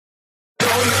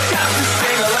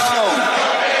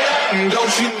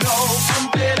Don't you know,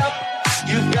 pump it up.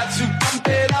 You've got to pump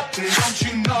it up. Don't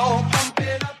you know, pump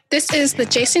it up. This is the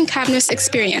Jason Cavness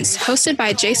Experience, hosted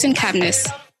by Jason Cavness.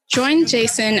 Join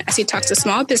Jason as he talks to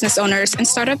small business owners and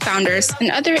startup founders and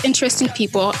other interesting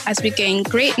people as we gain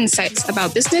great insights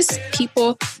about business,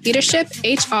 people, leadership,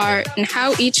 HR, and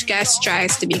how each guest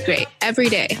strives to be great every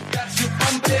day.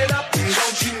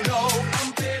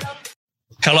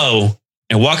 Hello,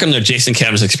 and welcome to the Jason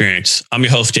Cavness Experience. I'm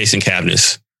your host, Jason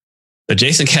Cavness. The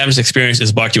Jason Cavness Experience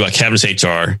is brought to you by Cavness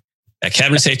HR. At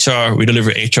Cavness HR, we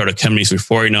deliver HR to companies with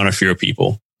 49 or fewer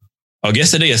people. Our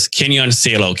guest today is Kenyon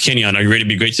Salo. Kenyon, are you ready to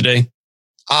be great today?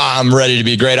 I'm ready to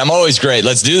be great. I'm always great.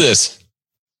 Let's do this.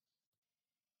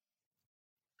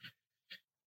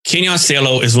 Kenyon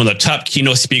Salo is one of the top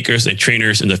keynote speakers and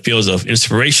trainers in the fields of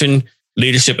inspiration,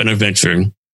 leadership, and adventure.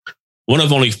 One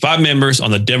of only 5 members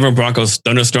on the Denver Broncos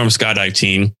Thunderstorm Skydive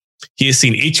team, he is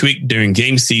seen each week during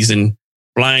game season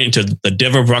flying into the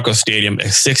Denver Broncos Stadium at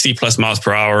 60 plus miles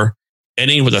per hour,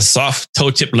 ending with a soft toe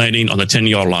tip landing on the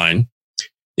 10-yard line.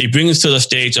 He brings to the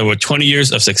stage over 20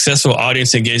 years of successful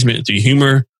audience engagement through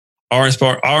humor,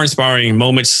 awe-inspiring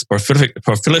moments,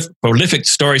 prolific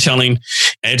storytelling,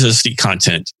 and to-the-seat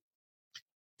content.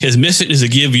 His mission is to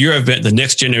give your event the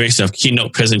next generation of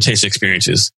keynote presentation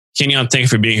experiences. Kenyon, thank you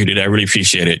for being here today. I really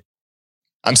appreciate it.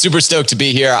 I'm super stoked to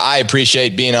be here. I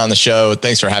appreciate being on the show.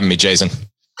 Thanks for having me, Jason.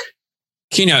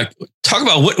 Kenyon, talk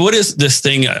about what is this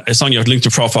thing? It's on your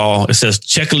LinkedIn profile. It says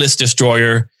Checklist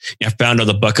Destroyer and founder of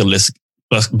the Bucket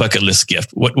List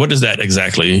Gift. What is that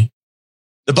exactly?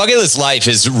 The bucket list life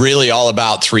is really all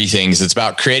about 3 things. It's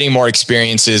about creating more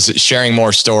experiences, sharing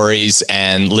more stories,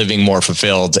 and living more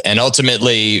fulfilled. And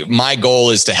ultimately, my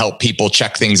goal is to help people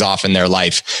check things off in their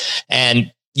life.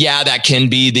 And yeah, that can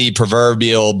be the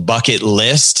proverbial bucket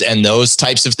list and those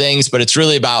types of things, but it's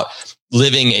really about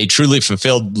living a truly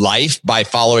fulfilled life by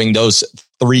following those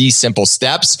 3 simple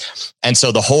steps. And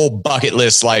so the whole bucket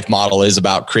list life model is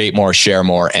about create more, share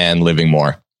more, and living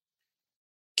more.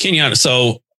 Kenyon,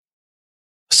 so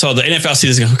the NFL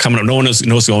season is coming up. No one knows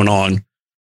what's going on.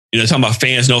 You know, talking about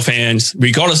fans, no fans.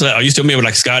 Regardless of that, are you still able to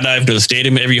skydive to the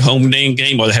stadium every home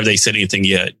game, or have they said anything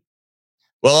yet?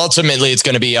 Well, ultimately, it's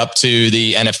going to be up to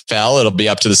the NFL. It'll be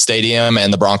up to the stadium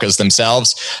and the Broncos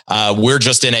themselves. We're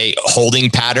just in a holding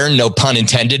pattern, no pun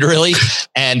intended, really.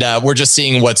 And we're just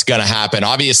seeing what's going to happen.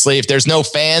 Obviously, if there's no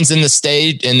fans in the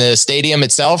stadium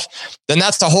itself, then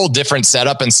that's a whole different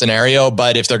setup and scenario.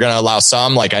 But if they're going to allow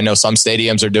some, like I know some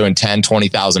stadiums are doing 10,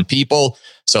 20,000 people.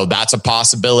 So that's a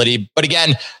possibility. But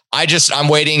again, I'm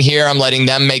waiting here. I'm letting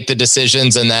them make the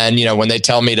decisions. And then, when they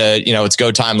tell me to, it's go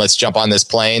time, let's jump on this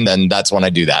plane, then that's when I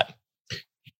do that.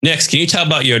 Next, can you tell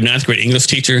about your 9th grade English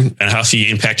teacher and how she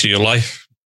impacted your life?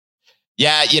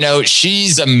 Yeah,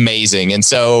 she's amazing. And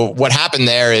so what happened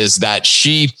there is that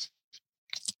she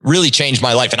really changed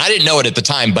my life. And I didn't know it at the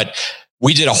time, but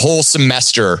we did a whole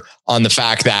semester on the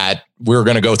fact that we were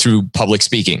going to go through public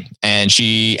speaking. And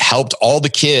she helped all the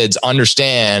kids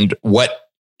understand what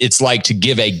it's like to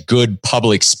give a good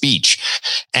public speech.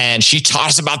 And she taught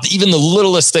us about even the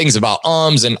littlest things about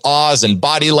ums and ahs and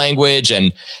body language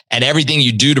and everything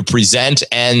you do to present.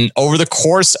 And over the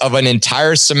course of an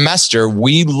entire semester,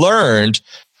 we learned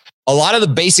a lot of the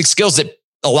basic skills that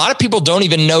a lot of people don't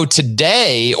even know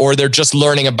today, or they're just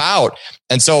learning about.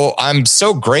 And so I'm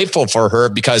so grateful for her,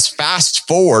 because fast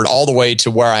forward all the way to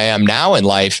where I am now in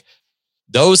life,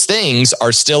 those things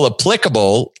are still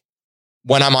applicable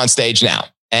when I'm on stage now.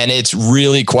 And it's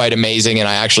really quite amazing. And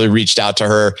I actually reached out to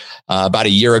her about a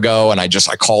year ago, and I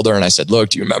called her and I said, look,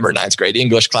 do you remember 9th grade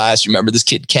English class? You remember this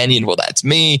kid, Kenyon? Well, that's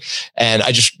me. And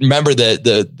I just remember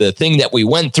the thing that we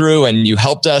went through, and you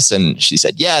helped us. And she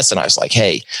said, yes. And I was like,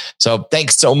 hey, so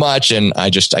thanks so much. And I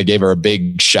gave her a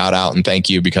big shout out and thank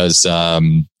you, because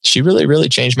she really, really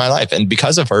changed my life. And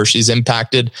because of her, she's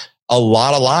impacted a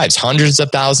lot of lives, hundreds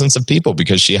of thousands of people,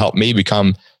 because she helped me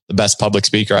become the best public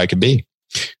speaker I could be.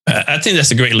 I think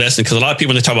that's a great lesson, because a lot of people,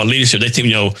 when they talk about leadership, they think,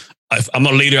 if I'm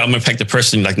a leader, I'm going to impact the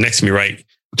person next to me, right?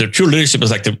 The true leadership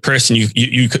is the person you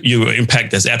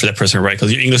impact that's after that person, right?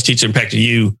 Because your English teacher impacted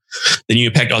you, then you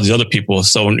impact all these other people.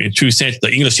 So in true sense,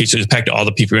 the English teacher impacted all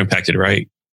the people impacted, right?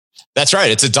 That's right.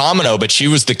 It's a domino, but she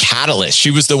was the catalyst.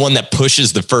 She was the one that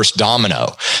pushes the first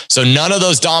domino. So none of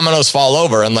those dominoes fall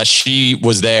over unless she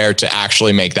was there to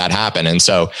actually make that happen. And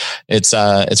so it's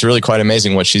really quite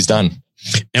amazing what she's done.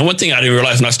 And one thing I didn't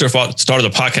realize when I started the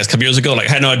podcast a couple years ago, I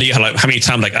had no idea how many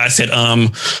times I said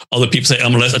other people say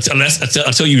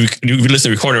until you listen to the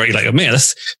recording, right? You're like, oh man,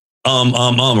 that's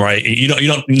right? You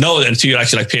don't know it until you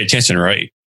actually pay attention,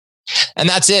 right? And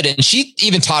that's it. And she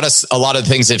even taught us a lot of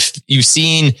things. If you've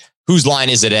seen whose line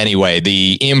is it anyway?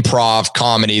 The improv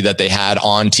comedy that they had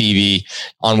on TV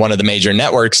on one of the major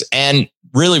networks. And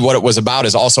really what it was about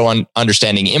is also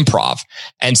understanding improv.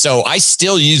 And so I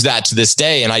still use that to this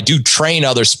day. And I do train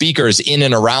other speakers in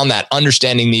and around that,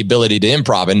 understanding the ability to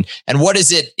improv. And what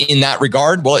is it in that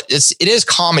regard? Well, it is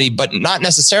comedy, but not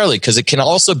necessarily, because it can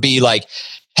also be like,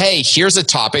 hey, here's a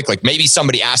topic. Like maybe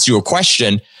somebody asks you a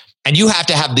question and you have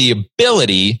to have the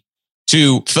ability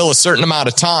to fill a certain amount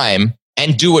of time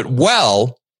and do it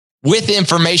well with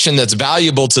information that's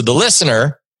valuable to the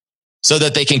listener so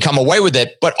that they can come away with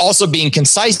it, but also being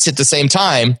concise at the same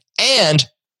time and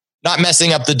not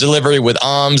messing up the delivery with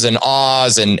ums and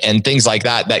ahs and things like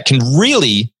that can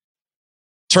really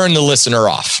turn the listener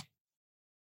off.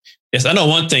 Yes, I know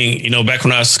one thing, back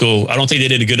when I was in school, I don't think they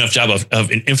did a good enough job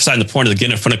of emphasizing the point of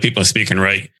getting in front of people and speaking,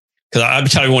 right? Because I've been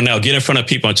telling everyone now, get in front of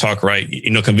people and talk, right?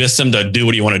 Convince them to do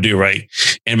what you want to do, right?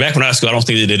 And back when I was in school, I don't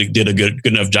think they did a good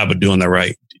enough job of doing that,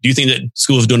 right? Do you think that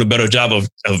schools are doing a better job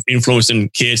of influencing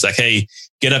kids? Like, hey,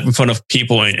 get up in front of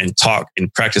people and talk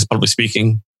and practice public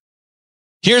speaking?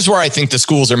 Here's where I think the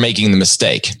schools are making the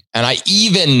mistake. And I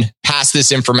even pass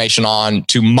this information on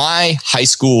to my high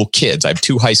school kids. I have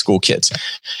 2 high school kids.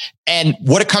 And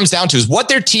what it comes down to is what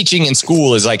they're teaching in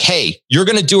school is like, hey, you're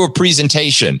going to do a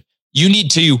presentation. You need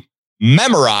to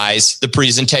memorize the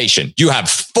presentation. You have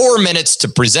 4 minutes to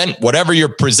present whatever you're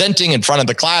presenting in front of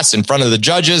the class, in front of the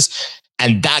judges.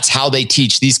 And that's how they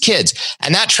teach these kids.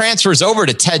 And that transfers over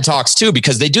to TED Talks too,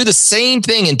 because they do the same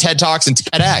thing in TED Talks and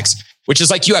TEDx, which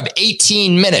is like you have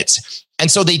 18 minutes.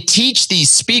 And so they teach these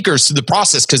speakers through the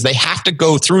process because they have to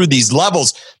go through these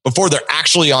levels before they're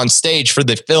actually on stage for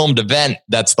the filmed event.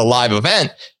 That's the live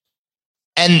event.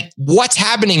 And what's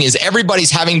happening is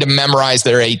everybody's having to memorize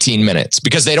their 18 minutes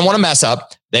because they don't want to mess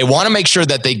up. They want to make sure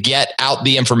that they get out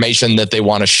the information that they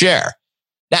want to share.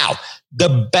 Now,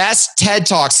 the best TED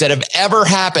Talks that have ever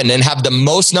happened and have the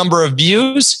most number of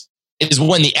views is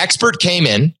when the expert came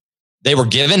in, they were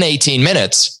given 18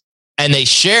 minutes and they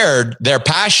shared their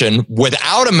passion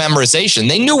without a memorization.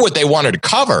 They knew what they wanted to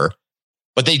cover,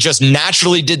 but they just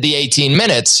naturally did the 18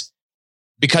 minutes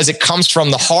because it comes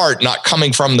from the heart, not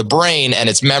coming from the brain, and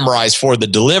it's memorized for the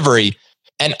delivery.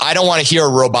 And I don't want to hear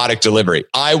a robotic delivery.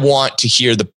 I want to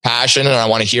hear the passion and I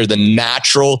want to hear the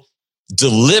natural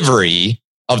delivery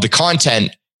of the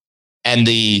content and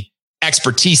the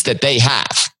expertise that they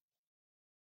have.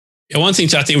 And one thing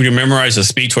I think when you memorize a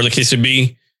speech, where the case would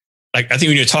be, like, I think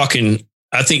when you're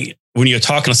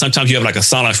talking, sometimes you have like a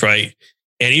silence, right?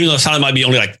 And even though the silence might be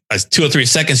only like 2 or 3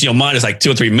 seconds, your mind is like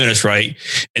 2 or 3 minutes, right?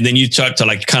 And then you start to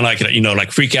like kind of like,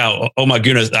 like freak out. Oh my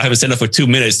goodness, I haven't said that for 2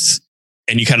 minutes.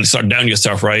 And you kind of start down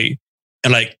yourself, right?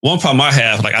 And like one problem I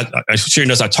have, like I sure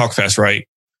knows I talk fast, right?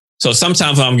 So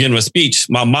sometimes when I'm giving a speech,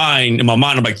 in my mind,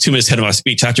 I'm like 2 minutes ahead of my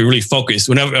speech. I have to really focus.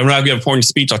 Whenever I give an important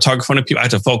speech or talk in front of people, I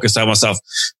have to focus on myself,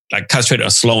 like concentrate on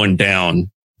slowing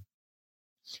down.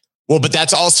 Well, but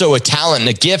that's also a talent and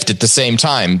a gift at the same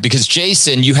time, because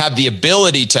Jason, you have the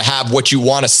ability to have what you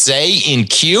want to say in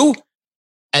cue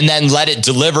and then let it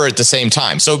deliver at the same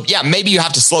time. So yeah, maybe you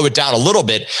have to slow it down a little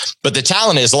bit, but the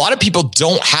talent is a lot of people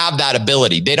don't have that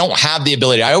ability. They don't have the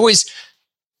ability. I always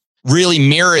really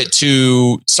mirror it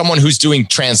to someone who's doing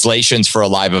translations for a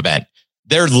live event.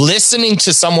 They're listening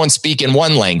to someone speak in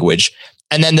one language,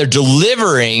 and then they're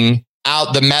delivering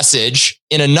out the message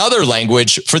in another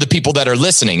language for the people that are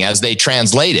listening as they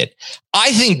translate it.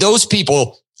 I think those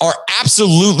people are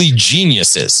absolutely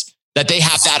geniuses, that they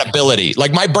have that ability.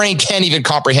 Like my brain can't even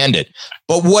comprehend it.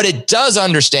 But what it does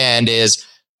understand is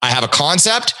I have a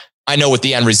concept, I know what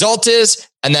the end result is,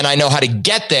 and then I know how to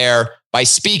get there by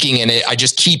speaking, and I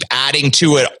just keep adding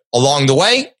to it along the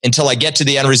way until I get to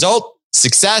the end result.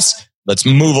 Success, let's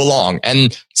move along.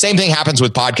 And same thing happens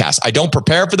with podcasts. I don't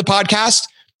prepare for the podcast.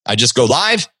 I just go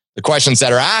live, the questions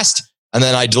that are asked, and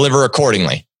then I deliver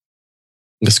accordingly.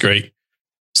 That's great.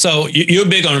 So you're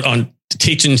big on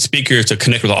teaching speakers to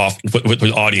connect with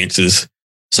audiences.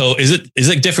 So is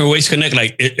it different ways to connect?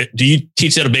 Like, do you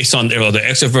teach that based on the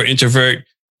extrovert, introvert,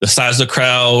 the size of the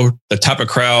crowd, the type of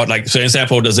crowd? Like, for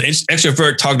example, does an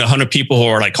extrovert talk to 100 people who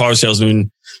are like car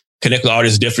salesmen connect with the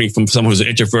audience differently from someone who's an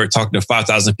introvert talking to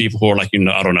 5,000 people who are like,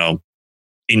 I don't know,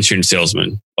 insurance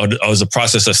salesmen? Or is the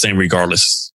process the same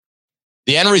regardless?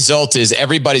 The end result is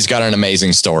everybody's got an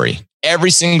amazing story.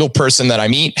 Every single person that I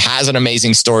meet has an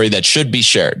amazing story that should be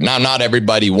shared. Now, not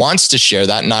everybody wants to share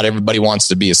that. Not everybody wants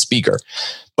to be a speaker.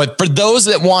 But for those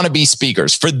that want to be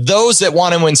speakers, for those that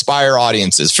want to inspire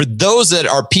audiences, for those that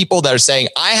are people that are saying,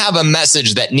 I have a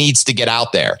message that needs to get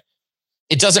out there.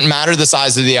 It doesn't matter the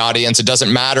size of the audience. It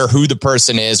doesn't matter who the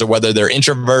person is or whether they're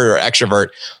introvert or extrovert.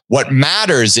 What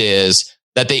matters is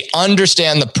that they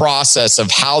understand the process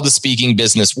of how the speaking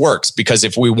business works. Because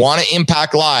if we want to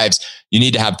impact lives, you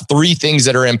need to have 3 things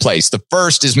that are in place. The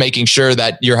first is making sure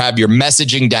that you have your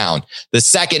messaging down. The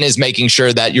second is making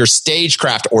sure that your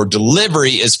stagecraft or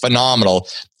delivery is phenomenal.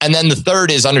 And then the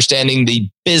third is understanding the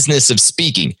business of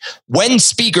speaking. When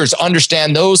speakers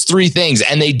understand those 3 things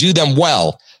and they do them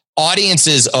well,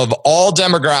 audiences of all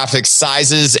demographics,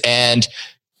 sizes, and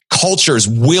cultures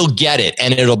will get it,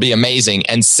 and it'll be amazing.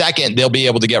 And second, they'll be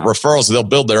able to get referrals. They'll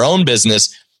build their own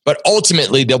business, but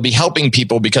ultimately they'll be helping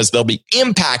people because they'll be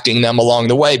impacting them along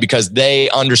the way because they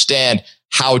understand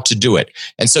how to do it.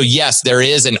 And so, yes, there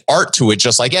is an art to it,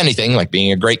 just like anything, like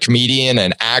being a great comedian,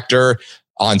 an actor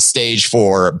on stage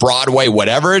for Broadway,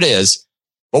 whatever it is.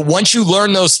 But once you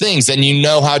learn those things, then you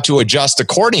know how to adjust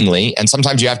accordingly. And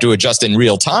sometimes you have to adjust in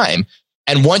real time.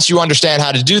 And once you understand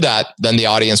how to do that, then the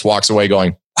audience walks away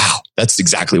going, wow, that's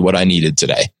exactly what I needed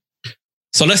today.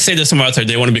 So let's say there's someone out there,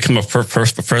 they want to become a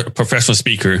professional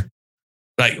speaker.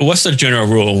 Like, what's the general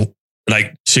rule?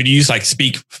 Like, should you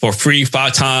speak for free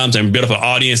 5 times and build up an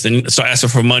audience and start asking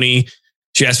for money?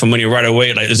 Should you ask for money right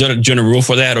away? Like, is there a general rule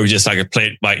for that? Or just play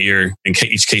it by ear and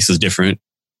each case is different?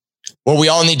 Well, we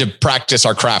all need to practice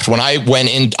our craft. When I went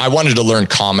in, I wanted to learn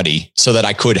comedy so that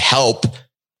I could help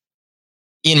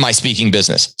in my speaking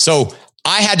business. So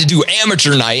I had to do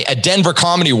amateur night at Denver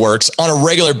Comedy Works on a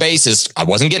regular basis. I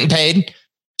wasn't getting paid.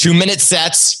 2-minute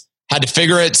sets, had to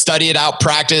figure it, study it out,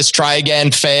 practice, try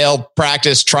again, fail,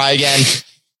 practice, try again.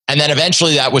 And then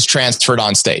eventually that was transferred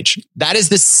on stage. That is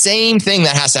the same thing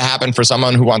that has to happen for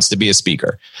someone who wants to be a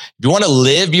speaker. If you want to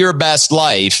live your best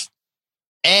life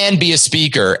and be a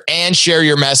speaker and share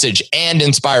your message and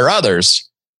inspire others,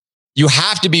 you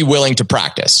have to be willing to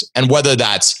practice. And whether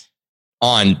that's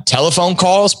on telephone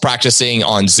calls, practicing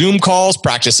on Zoom calls,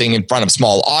 practicing in front of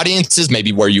small audiences,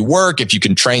 maybe where you work, if you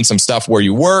can train some stuff where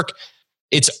you work,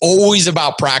 it's always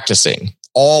about practicing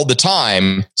all the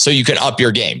time so you can up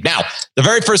your game. Now, the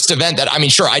very first event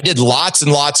I did lots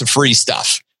and lots of free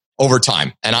stuff over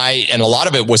time. And a lot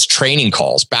of it was training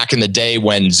calls back in the day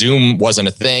when Zoom wasn't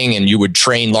a thing and you would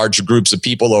train large groups of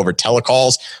people over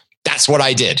telecalls. That's what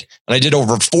I did. And I did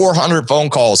over 400 phone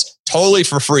calls totally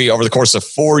for free over the course of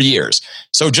 4 years.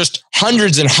 So just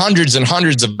hundreds and hundreds and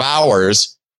hundreds of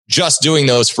hours just doing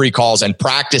those free calls and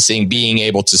practicing being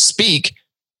able to speak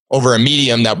over a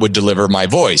medium that would deliver my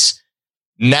voice.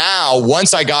 Now,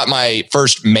 once I got my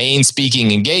first main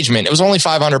speaking engagement, it was only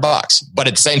 $500. But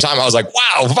at the same time, I was like,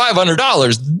 wow,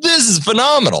 $500, this is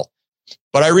phenomenal.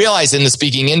 But I realized in the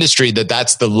speaking industry that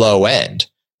that's the low end.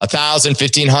 1,000,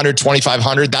 1,500,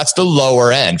 2,500, that's the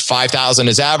lower end. 5,000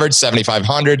 is average,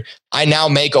 7,500. I now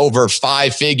make over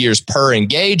 5 figures per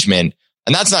engagement.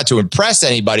 And that's not to impress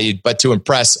anybody, but to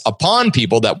impress upon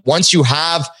people that once you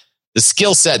have the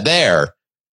skill set there,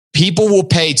 people will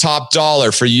pay top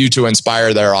dollar for you to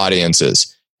inspire their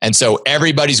audiences. And so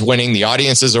everybody's winning. The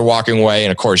audiences are walking away.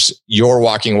 And of course, you're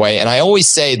walking away. And I always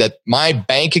say that my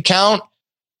bank account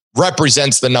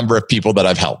represents the number of people that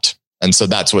I've helped. And so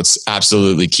that's what's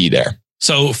absolutely key there.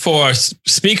 So for our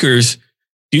speakers,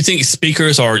 do you think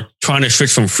speakers are trying to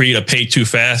switch from free to pay too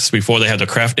fast before they have the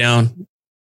craft down?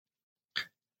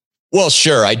 Well,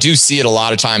 sure. I do see it a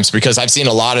lot of times because I've seen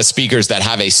a lot of speakers that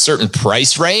have a certain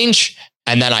price range.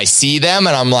 And then I see them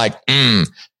and I'm like,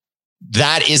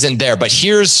 that isn't there. But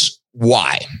here's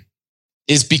why.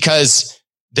 Is because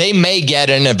they may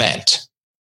get an event.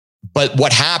 But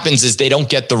what happens is they don't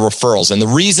get the referrals. And the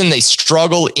reason they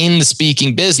struggle in the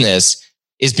speaking business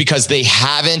is because they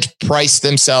haven't priced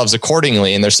themselves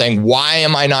accordingly. And they're saying, why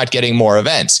am I not getting more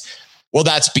events? Well,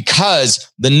 that's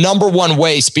because the number one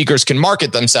way speakers can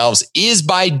market themselves is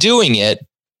by doing it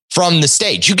from the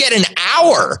stage. You get an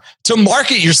hour to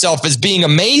market yourself as being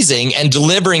amazing and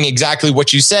delivering exactly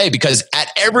what you say, because at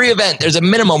every event, there's a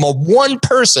minimum of one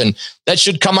person that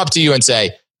should come up to you and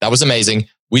say, that was amazing.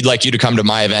 We'd like you to come to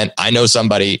my event. I know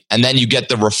somebody. And then you get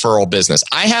the referral business.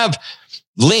 I have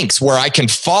links where I can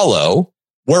follow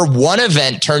where one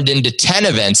event turned into 10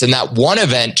 events. And that one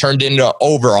event turned into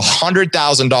over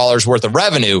 $100,000 worth of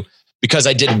revenue because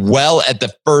I did well at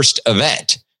the first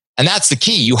event. And that's the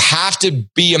key. You have to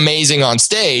be amazing on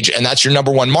stage. And that's your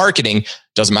number one marketing.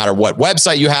 Doesn't matter what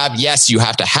website you have. Yes, you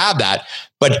have to have that.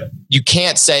 But you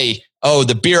can't say, oh,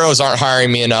 the bureaus aren't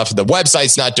hiring me enough. The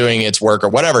website's not doing its work or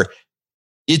whatever.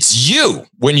 It's you.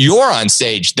 When you're on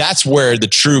stage, that's where the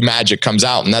true magic comes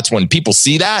out. And that's when people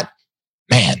see that,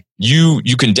 man, you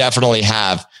can definitely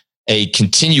have a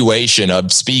continuation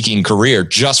of speaking career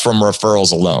just from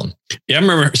referrals alone. Yeah, I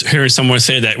remember hearing someone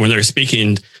say that when they're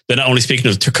speaking, they're not only speaking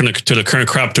to the current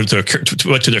crowd, but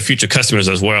to their future customers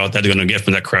as well that they're going to get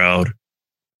from that crowd.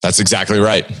 That's exactly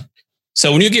right.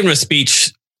 So when you're giving a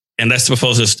speech, and let's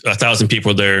suppose there's 1,000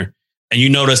 people there, and you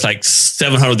notice like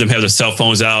 700 of them have their cell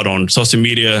phones out on social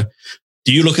media,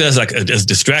 do you look at it as like as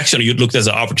distraction, or you look at it as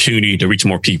an opportunity to reach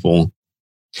more people?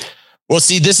 Well,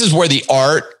 see, this is where the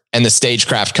art and the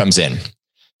stagecraft comes in.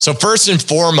 So first and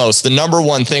foremost, the number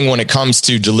one thing when it comes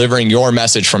to delivering your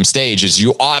message from stage is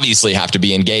you obviously have to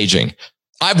be engaging.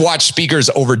 I've watched speakers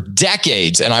over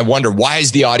decades, and I wonder, why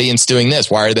is the audience doing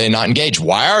this? Why are they not engaged?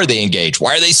 Why are they engaged?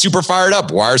 Why are they super fired up?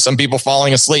 Why are some people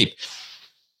falling asleep?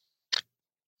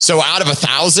 So out of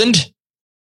 1,000,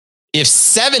 if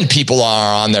 7 people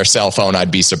are on their cell phone, I'd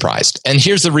be surprised. And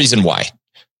here's the reason why.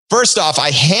 First off,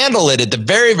 I handle it at the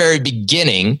very, very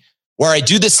beginning where I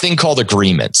do this thing called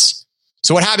agreements.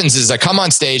 So what happens is I come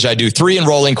on stage, I do 3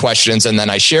 enrolling questions, and then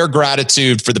I share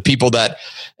gratitude for the people that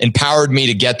empowered me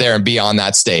to get there and be on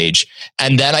that stage.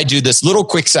 And then I do this little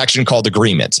quick section called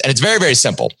agreements. And it's very, very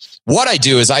simple. What I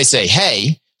do is I say,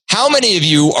 hey, how many of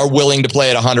you are willing to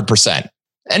play at 100%?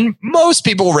 And most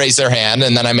people raise their hand,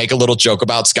 and then I make a little joke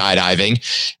about skydiving.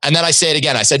 And then I say it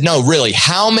again. I said, no, really,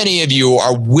 how many of you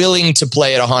are willing to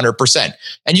play at 100%?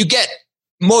 And you get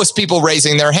most people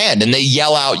raising their hand, and they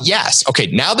yell out, yes. Okay,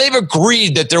 now they've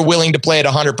agreed that they're willing to play at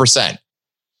 100%.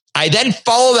 I then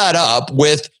follow that up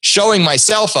with showing my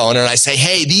cell phone, and I say,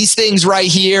 hey, these things right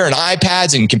here, and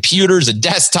iPads and computers and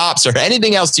desktops or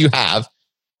anything else you have,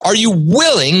 are you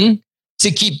willing to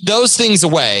keep those things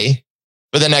away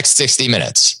for the next 60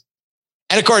 minutes?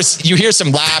 And of course, you hear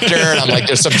some laughter, and I'm like,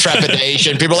 there's some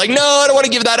trepidation. People are like, no, I don't want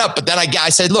to give that up. But then I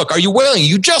said, look, are you willing?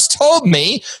 You just told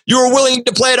me you were willing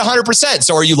to play at 100%.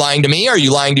 So are you lying to me? Are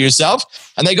you lying to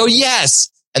yourself? And they go, yes.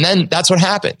 And then that's what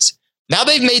happens. Now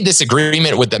they've made this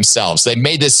agreement with themselves. They've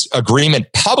made this agreement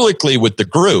publicly with the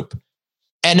group.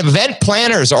 And event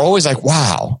planners are always like,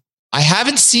 wow, I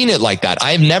haven't seen it like that.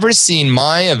 I've never seen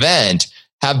my event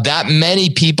have that many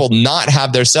people not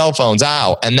have their cell phones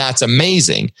out. And that's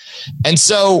amazing. And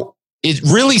so it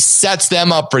really sets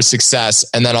them up for success,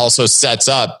 and then also sets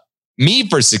up me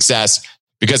for success,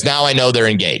 because now I know they're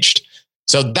engaged.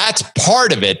 So that's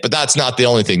part of it, but that's not the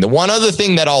only thing. The one other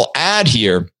thing that I'll add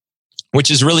here,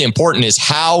 which is really important, is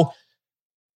how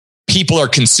people are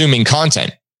consuming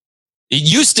content. It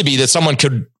used to be that someone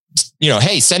could,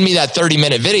 hey, send me that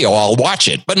 30-minute video, I'll watch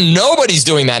it. But nobody's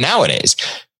doing that nowadays.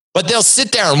 But they'll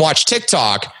sit there and watch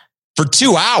TikTok for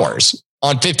 2 hours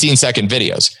on 15-second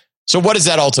videos. So what does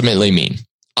that ultimately mean?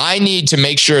 I need to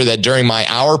make sure that during my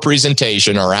hour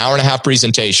presentation or hour and a half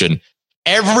presentation,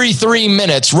 every 3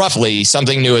 minutes, roughly,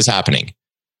 something new is happening.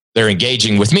 They're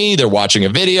engaging with me. They're watching a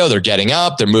video. They're getting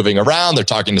up. They're moving around. They're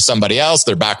talking to somebody else.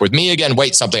 They're back with me again.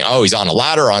 Wait, something. Oh, he's on a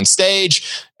ladder on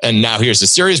stage. And now here's the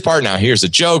serious part. Now here's a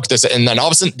joke. And then all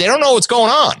of a sudden, they don't know what's going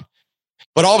on.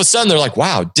 But all of a sudden, they're like,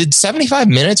 wow, did 75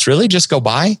 minutes really just go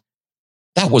by?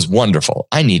 That was wonderful.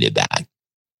 I needed that.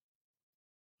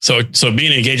 So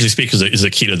being engaged with speakers is a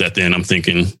key to that then, I'm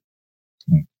thinking.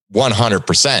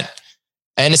 100%.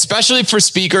 And especially for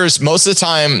speakers, most of the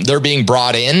time, they're being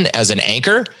brought in as an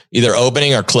anchor, either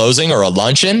opening or closing or a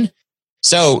luncheon.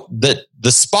 So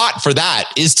the spot for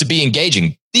that is to be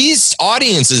engaging. These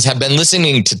audiences have been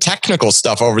listening to technical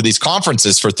stuff over these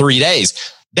conferences for 3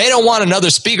 days. They don't want another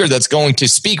speaker that's going to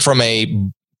speak from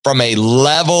a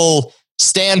level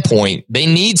standpoint. They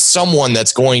need someone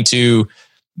that's going to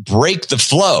break the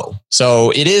flow.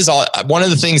 So it is one of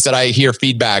the things that I hear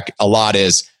feedback a lot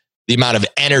is the amount of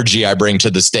energy I bring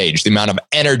to the stage, the amount of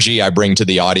energy I bring to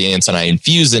the audience, and I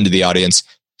infuse into the audience.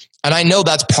 And I know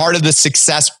that's part of the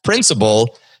success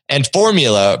principle and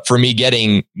formula for me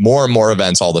getting more and more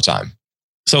events all the time.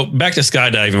 So back to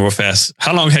skydiving real fast.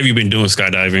 How long have you been doing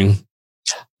skydiving?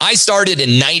 I started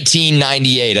in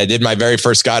 1998. I did my very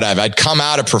first skydive. I'd come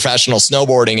out of professional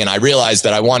snowboarding, and I realized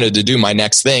that I wanted to do my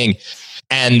next thing.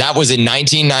 And that was in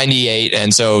 1998.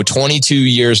 And so 22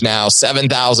 years now,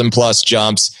 7,000 plus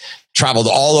jumps, traveled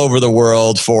all over the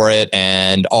world for it.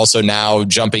 And also now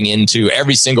jumping into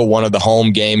every single one of the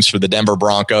home games for the Denver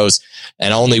Broncos.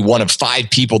 And only one of 5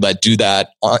 people that do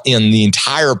that in the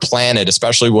entire planet,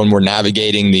 especially when we're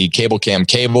navigating the cable cam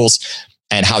cables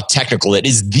and how technical it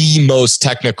is. The most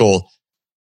technical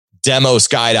demo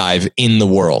skydive in the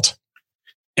world.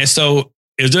 And so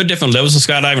is there different levels of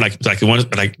skydiving? Like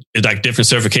different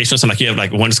certifications? So like you have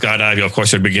like one skydive, of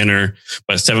course you're a beginner,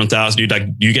 but 7,000,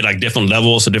 you get like different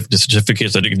levels or different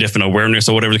certificates or different awareness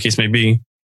or whatever the case may be?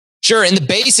 Sure. In the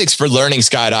basics for learning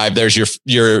skydive, there's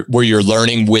your where you're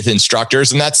learning with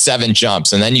instructors, and that's 7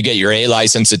 jumps. And then you get your A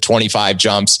license at 25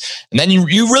 jumps. And then you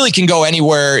really can go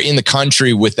anywhere in the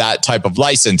country with that type of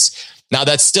license. Now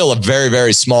that's still a very,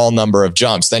 very small number of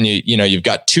jumps. Then you've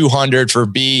got 200 for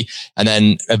B, and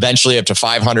then eventually up to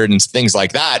 500 and things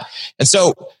like that. And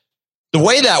so the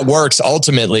way that works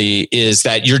ultimately is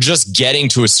that you're just getting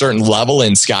to a certain level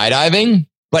in skydiving.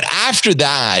 But after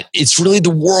that, it's really the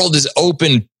world is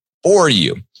open for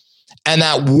you. And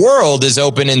that world is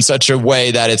open in such a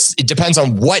way that it depends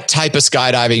on what type of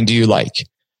skydiving do you like.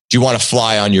 Do you want to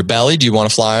fly on your belly? Do you want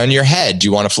to fly on your head? Do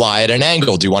you want to fly at an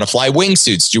angle? Do you want to fly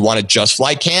wingsuits? Do you want to just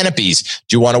fly canopies?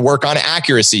 Do you want to work on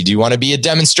accuracy? Do you want to be a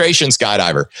demonstration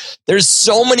skydiver? There's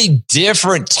so many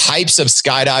different types of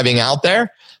skydiving out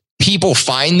there. People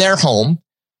find their home.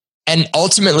 And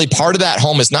ultimately, part of that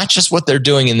home is not just what they're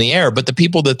doing in the air, but the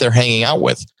people that they're hanging out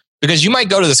with. Because you might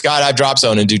go to the skydive drop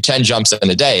zone and do 10 jumps in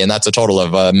a day, and that's a total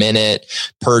of a minute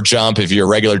per jump if you're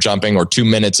regular jumping, or 2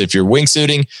 minutes if you're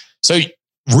wingsuiting. So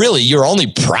really, you're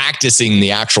only practicing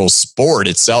the actual sport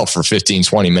itself for 15,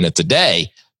 20 minutes a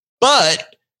day.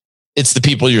 But it's the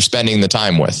people you're spending the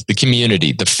time with, the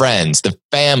community, the friends,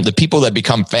 the people that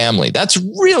become family. That's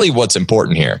really what's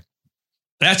important here.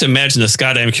 I have to imagine the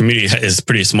skydiving community is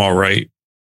pretty small, right?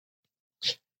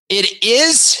 It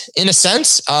is in a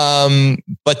sense,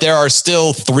 but there are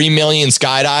still 3 million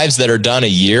skydives that are done a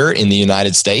year in the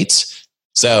United States.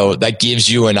 So that gives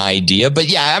you an idea. But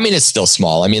yeah, I mean, it's still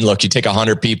small. I mean, look, you take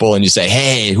 100 people and you say,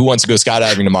 hey, who wants to go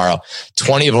skydiving tomorrow?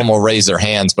 20 of them will raise their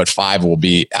hands, but 5 will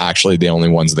be actually the only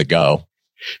ones that go.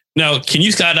 Now, can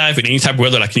you skydive in any type of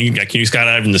weather? Like, can you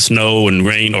skydive in the snow and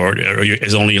rain, or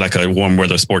is it only like a warm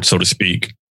weather sport, so to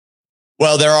speak?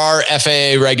 Well, there are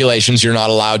FAA regulations. You're not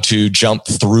allowed to jump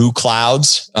through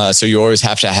clouds. So you always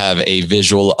have to have a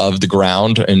visual of the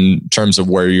ground in terms of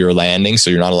where you're landing.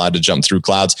 So you're not allowed to jump through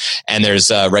clouds. And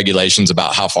there's regulations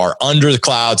about how far under the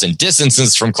clouds and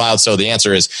distances from clouds. So the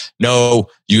answer is no.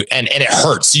 And it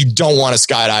hurts. You don't want to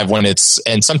skydive when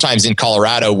and sometimes in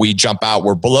Colorado, we jump out,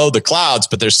 we're below the clouds,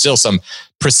 but there's still some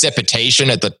precipitation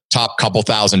at the top couple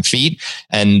thousand feet.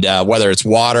 And whether it's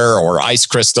water or ice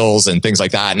crystals and things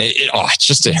like that. And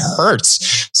it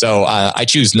hurts. So I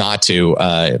choose not to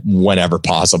whenever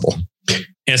possible.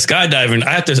 And skydiving,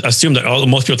 I have to assume that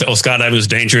most people think, skydiving is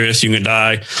dangerous, you can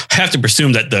die. I have to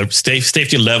presume that the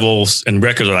safety levels and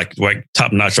records are like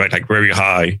top notch, right? Like very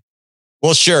high.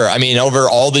 Well, sure. I mean, over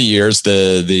all the years,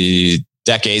 the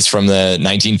decades from the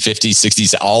 1950s,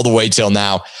 60s, all the way till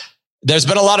now, there's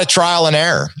been a lot of trial and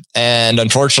error. And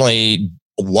unfortunately,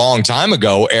 a long time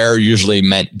ago, error usually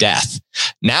meant death.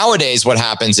 Nowadays, what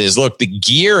happens is, look, the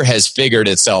gear has figured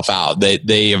itself out.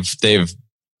 They've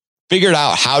figured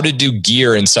out how to do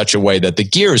gear in such a way that the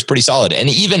gear is pretty solid. And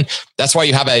even that's why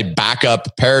you have a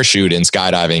backup parachute in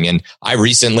skydiving. And I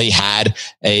recently I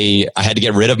had to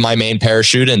get rid of my main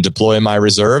parachute and deploy my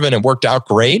reserve, and it worked out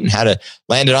great, and had to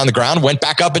land it on the ground, went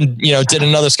back up and, did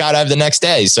another skydive the next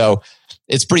day. So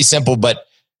it's pretty simple. But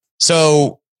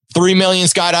so 3 million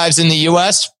skydives in the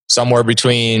US, somewhere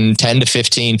between 10 to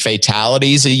 15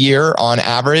 fatalities a year on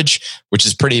average, which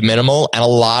is pretty minimal. And a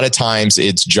lot of times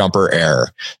it's jumper error.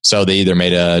 So they either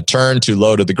made a turn too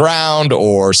low to the ground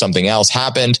or something else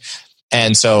happened.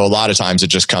 And so a lot of times it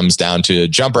just comes down to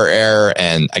jumper error.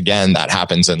 And again, that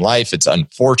happens in life. It's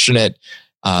unfortunate.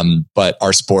 But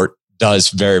our sport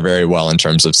does very, very well in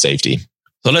terms of safety.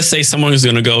 So let's say someone is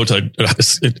going to go to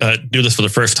do this for the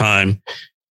first time.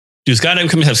 Do skydiving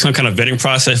companies have some kind of vetting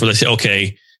process where they say,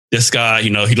 okay, this guy,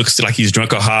 he looks like he's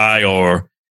drunk or high, or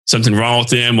something wrong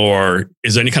with him? Or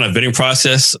is there any kind of vetting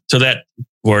process to that,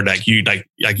 where you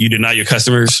deny your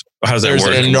customers? Or how does that work?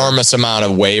 There's an enormous amount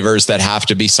of waivers that have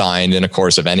to be signed. And of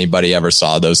course, if anybody ever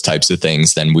saw those types of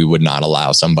things, then we would not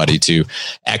allow somebody to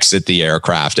exit the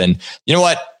aircraft. And you know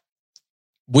what?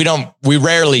 We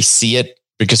rarely see it,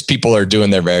 because people are doing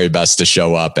their very best to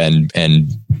show up and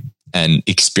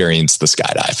experience the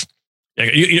skydive.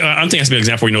 Yeah, I'm thinking that's an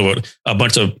example. A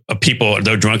bunch of people,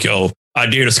 they're drunk. I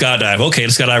dare to skydive. Okay,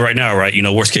 let's skydive right now, right?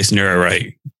 Worst case scenario,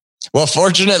 right? Well,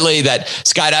 fortunately, that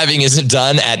skydiving isn't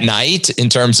done at night in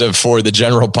terms of for the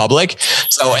general public.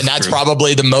 So, and that's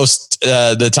probably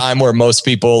the time where most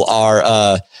people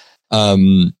are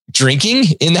drinking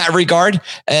in that regard.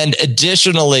 And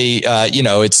additionally,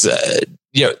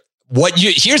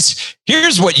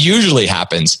 here's what usually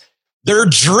happens. They're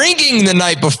drinking the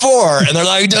night before and they're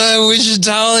like, we should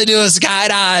totally do a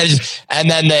skydive. And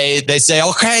then they say,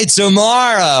 okay,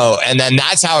 tomorrow. And then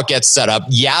that's how it gets set up.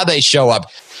 Yeah, they show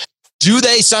up. Do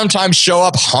they sometimes show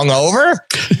up hungover?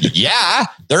 Yeah,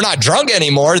 they're not drunk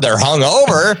anymore. They're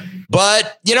hungover.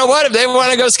 But you know what? If they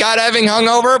want to go skydiving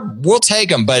hungover, we'll take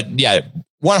them. But yeah,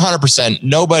 100%,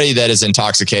 nobody that is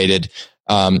intoxicated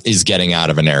is getting out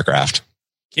of an aircraft.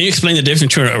 Can you explain the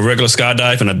difference between a regular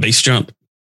skydive and a base jump?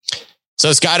 So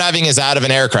skydiving is out of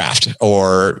an aircraft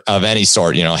or of any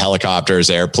sort, helicopters,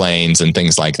 airplanes, and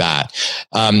things like that.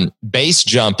 Base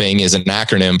jumping is an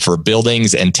acronym for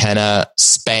buildings, antenna,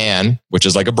 span, which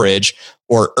is like a bridge,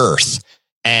 or earth.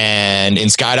 And in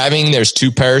skydiving, there's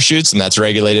 2 parachutes, and that's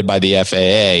regulated by the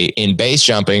FAA. In base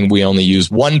jumping, we only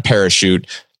use 1 parachute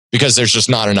because there's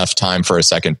just not enough time for a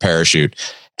second parachute.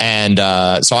 And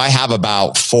so I have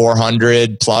about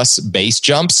 400 plus base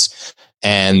jumps.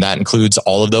 And that includes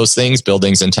all of those things: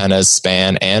 buildings, antennas,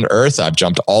 span, and earth. I've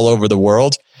jumped all over the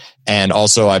world. And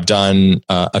also I've done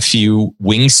a few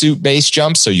wingsuit base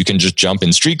jumps. So you can just jump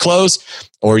in street clothes,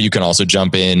 or you can also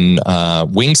jump in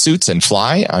wingsuits and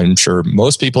fly. I'm sure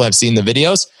most people have seen the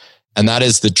videos. And that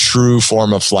is the true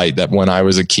form of flight that when I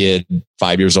was a kid,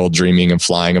 5 years old, dreaming of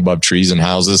flying above trees and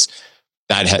houses,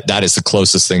 that is the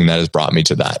closest thing that has brought me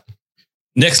to that.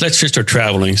 Next, let's just start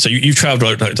traveling. So you've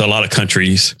traveled to a lot of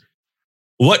countries.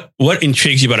 What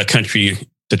intrigues you about a country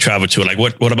to travel to? Like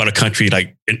what about a country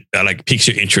like piques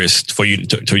your interest for you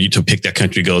to pick that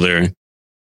country, go there?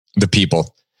 The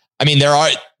people. I mean,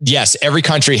 every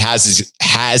country has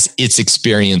its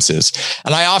experiences.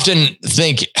 And I often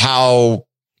think how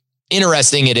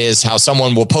interesting it is how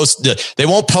someone will they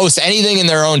won't post anything in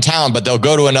their own town, but they'll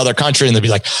go to another country and they'll be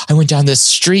like, I went down this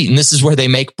street and this is where they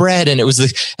make bread. And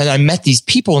and I met these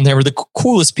people and they were the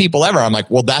coolest people ever. I'm like,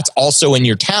 well, that's also in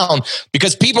your town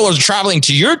because people are traveling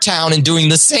to your town and doing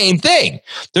the same thing.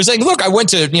 They're saying, look, I went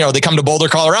to, they come to Boulder,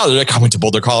 Colorado. They're like, I went to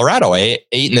Boulder, Colorado. I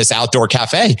ate in this outdoor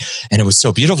cafe and it was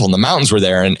so beautiful. And the mountains were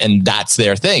there and that's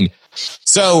their thing.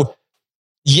 So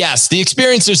yes, the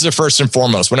experiences are first and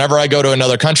foremost. Whenever I go to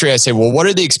another country, I say, well, what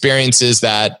are the experiences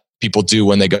that people do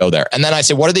when they go there? And then I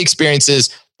say, what are the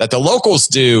experiences that the locals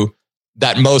do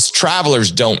that most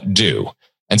travelers don't do?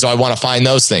 And so I want to find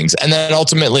those things. And then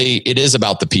ultimately it is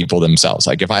about the people themselves.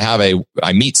 Like if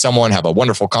I meet someone, have a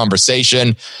wonderful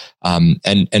conversation,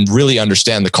 and really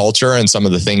understand the culture and some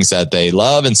of the things that they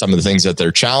love and some of the things that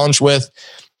they're challenged with.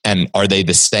 And are they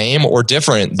the same or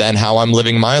different than how I'm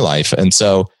living my life? And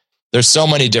so there's so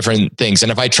many different things.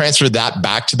 And if I transfer that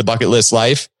back to the bucket list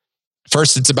life,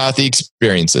 first, it's about the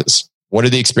experiences. What are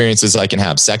the experiences I can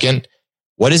have? Second,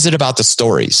 what is it about the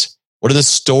stories? What are the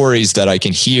stories that I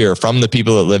can hear from the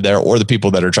people that live there or the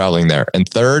people that are traveling there? And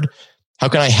third, how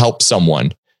can I help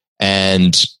someone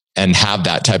and have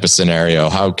that type of scenario?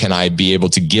 How can I be able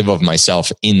to give of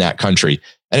myself in that country?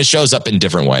 And it shows up in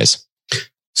different ways.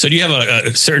 So do you have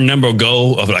a certain number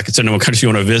goal of like a certain number of countries you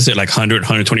want to visit, like 100,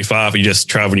 125, or you just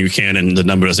travel when you can and the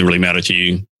number doesn't really matter to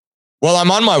you? Well, I'm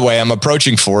on my way. I'm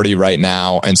approaching 40 right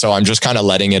now. And so I'm just kind of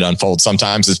letting it unfold.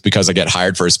 Sometimes it's because I get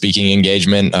hired for a speaking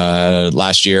engagement.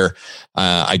 Last year,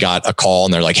 I got a call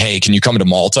and they're like, hey, can you come to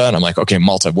Malta? And I'm like, okay,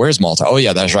 Malta, where's Malta? Oh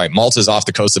yeah, that's right. Malta's off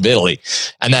the coast of Italy.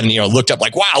 And then, looked up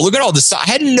like, wow, look at all this. I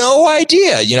had no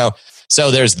idea, So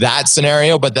there's that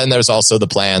scenario, but then there's also the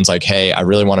plans like, hey, I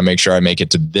really want to make sure I make it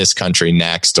to this country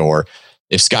next, or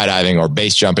if skydiving or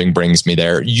base jumping brings me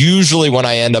there. Usually when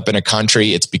I end up in a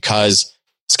country, it's because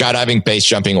skydiving, base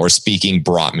jumping, or speaking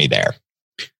brought me there.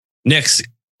 Next,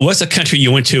 what's a country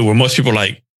you went to where most people are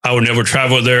like, I would never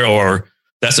travel there, or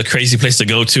that's a crazy place to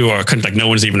go to, or a country like no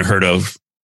one's even heard of?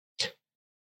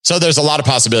 So there's a lot of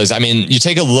possibilities. I mean, you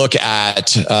take a look at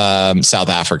South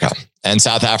Africa. And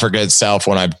South Africa itself,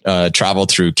 when I've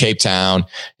traveled through Cape Town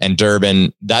and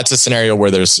Durban, that's a scenario where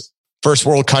there's first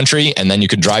world country, and then you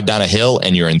can drive down a hill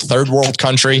and you're in third world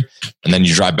country, and then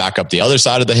you drive back up the other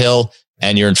side of the hill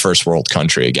and you're in first world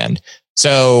country again.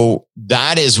 So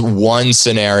that is one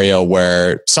scenario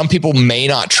where some people may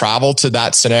not travel to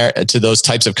that scenario, to those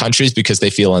types of countries, because they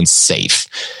feel unsafe.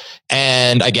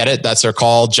 And I get it. That's their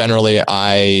call. Generally,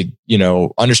 I,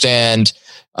 understand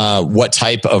what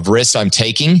type of risk I'm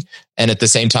taking. And at the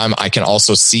same time, I can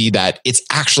also see that it's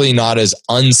actually not as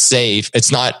unsafe.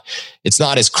 It's not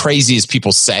as crazy as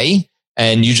people say.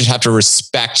 And you just have to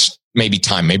respect maybe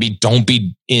time. Maybe don't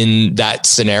be in that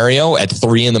scenario at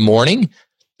 3 a.m,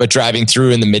 but driving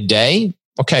through in the midday.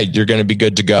 Okay, you're going to be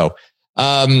good to go.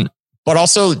 But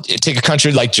also take a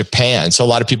country like Japan. So a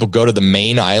lot of people go to the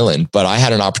main island, but I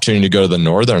had an opportunity to go to the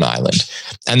northern island.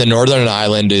 And the northern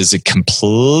island is a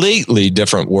completely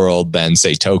different world than,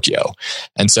 say, Tokyo.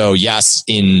 And so, yes,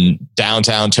 in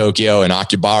downtown Tokyo and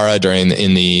Akihabara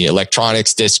in the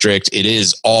electronics district, it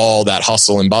is all that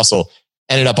hustle and bustle.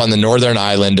 Ended up on the northern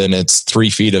island and it's 3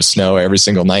 feet of snow every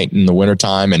single night in the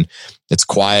wintertime. And it's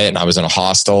quiet, and I was in a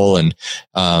hostel, and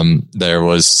there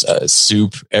was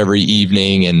soup every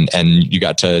evening, and you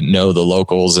got to know the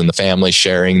locals and the family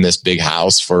sharing this big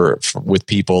house with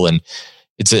people, and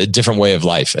it's a different way of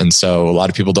life. And so a lot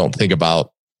of people don't think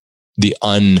about the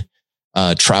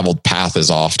untraveled path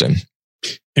as often.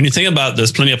 And you think about,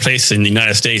 there's plenty of places in the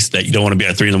United States that you don't want to be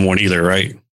at 3 a.m. either,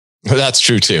 right? That's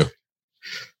true too.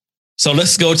 So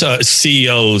let's go to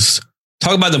CEOs.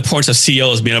 Talk about the importance of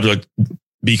CEOs being able to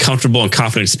be comfortable and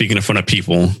confident speaking in front of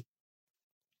people.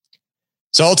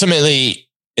 So ultimately,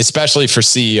 especially for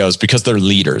CEOs, because they're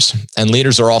leaders, and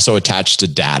leaders are also attached to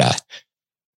data.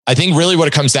 I think really what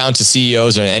it comes down to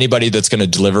CEOs and anybody that's going to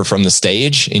deliver from the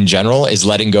stage in general is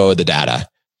letting go of the data.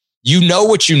 You know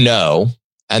what you know,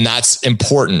 and that's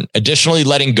important. Additionally,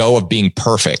 letting go of being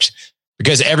perfect,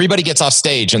 because everybody gets off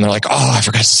stage and they're like, oh, I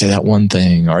forgot to say that one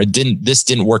thing, or this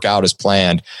didn't work out as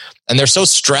planned. And they're so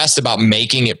stressed about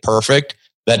making it perfect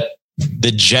that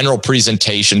the general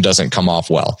presentation doesn't come off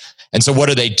well. And so what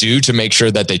do they do to make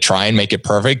sure that they try and make it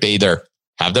perfect? They either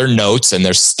have their notes and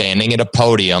they're standing at a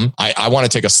podium. I want to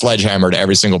take a sledgehammer to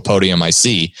every single podium I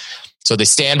see. So they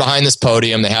stand behind this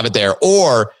podium, they have it there,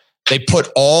 or they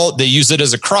use it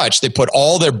as a crutch. They put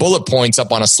all their bullet points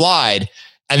up on a slide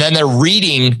and then they're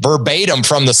reading verbatim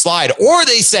from the slide. Or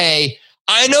they say,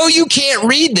 I know you can't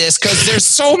read this because there's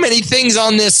so many things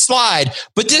on this slide,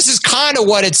 but this is kind of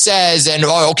what it says. And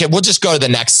okay, we'll just go to the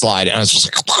next slide. And it's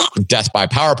just like death by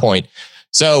PowerPoint.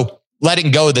 So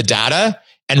letting go of the data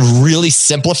and really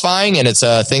simplifying. And it's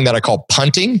a thing that I call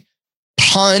punting.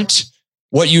 Punt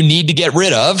what you need to get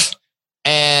rid of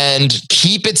and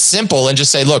keep it simple and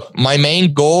just say, look, my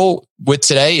main goal with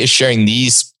today is sharing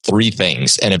these 3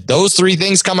 things. And if those 3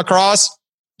 things come across,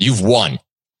 you've won.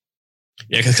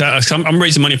 Yeah, because I'm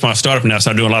raising money for my startup now, so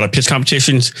I'm doing a lot of pitch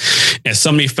competitions, and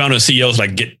so many founder CEOs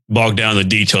like get bogged down in the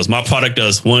details. My product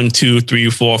does 1, 2, 3,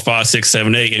 4, 5, 6,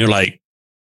 7, 8, and you're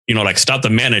like, stop the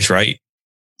manage, right?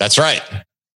 That's right.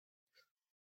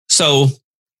 So,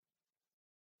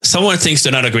 someone thinks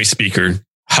they're not a great speaker.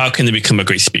 How can they become a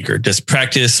great speaker? Just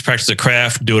practice the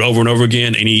craft, do it over and over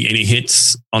again. Any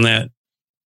hits on that?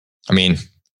 I mean,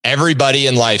 everybody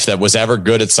in life that was ever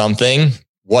good at something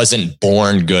wasn't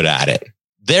born good at it.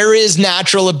 There is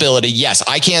natural ability. Yes,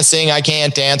 I can't sing, I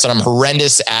can't dance, and I'm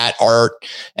horrendous at art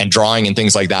and drawing and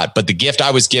things like that. But the gift I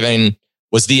was given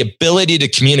was the ability to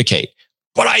communicate.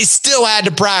 But I still had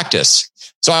to practice.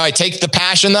 So I take the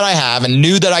passion that I have and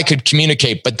knew that I could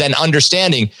communicate, but then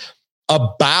understanding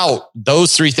about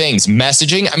those 3 things,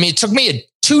 messaging. I mean, it took me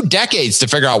 2 decades to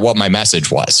figure out what my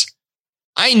message was.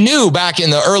 I knew back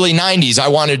in the early 90s, I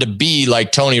wanted to be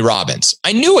like Tony Robbins.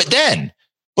 I knew it then.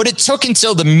 But it took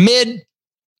until the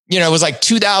it was like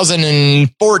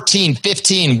 2014,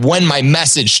 15, when my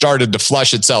message started to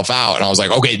flush itself out. And I was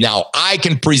like, okay, now I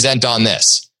can present on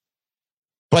this.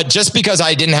 But just because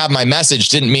I didn't have my message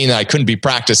didn't mean that I couldn't be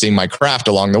practicing my craft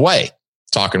along the way.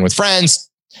 Talking with friends,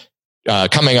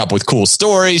 coming up with cool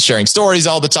stories, sharing stories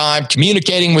all the time,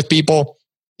 communicating with people.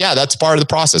 Yeah, that's part of the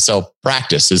process. So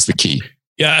practice is the key.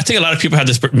 Yeah, I think a lot of people have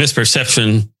this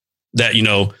misperception that,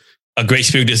 a great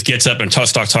speaker just gets up and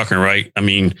starts talking, right? I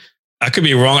mean, I could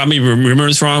be wrong. I may remember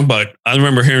this wrong, but I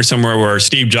remember hearing somewhere where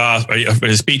Steve Jobs,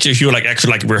 his speeches, he would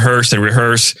actually rehearse.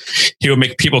 He would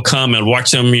make people come and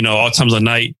watch them, all times of the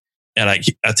night. And I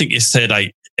think it said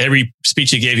every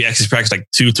speech he gave, he actually practiced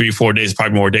 2, 3, 4 days,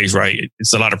 probably more days, right?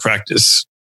 It's a lot of practice.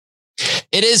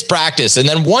 It is practice. And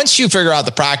then once you figure out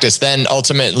the practice, then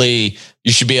ultimately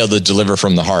you should be able to deliver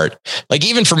from the heart. Like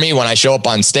even for me, when I show up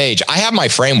on stage, I have my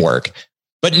framework.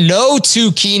 But no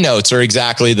 2 keynotes are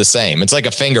exactly the same. It's like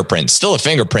a fingerprint, still a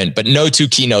fingerprint, but no 2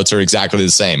 keynotes are exactly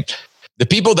the same. The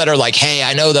people that are like, hey,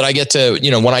 I know that I get to,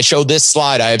 when I show this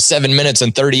slide, I have 7 minutes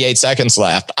and 38 seconds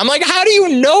left. I'm like, how do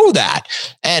you know that?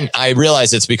 And I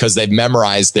realize it's because they've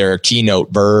memorized their keynote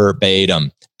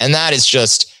verbatim. And that is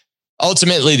just,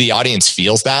 ultimately the audience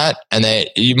feels that. And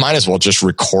you might as well just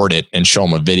record it and show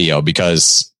them a video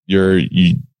because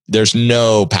there's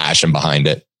no passion behind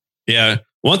it. Yeah.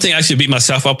 One thing I actually beat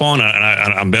myself up on,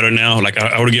 and I'm better now. Like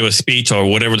I would give a speech or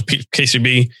whatever the case would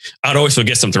be, I'd always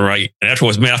forget something, right? And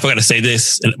afterwards, man, I forgot to say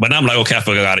this. But now I'm like, okay, I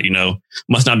forgot it,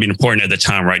 must not be important at the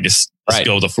time, right? Just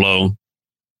go with the flow.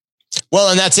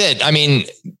 Well, and that's it. I mean,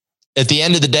 at the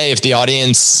end of the day, if the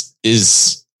audience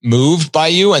is moved by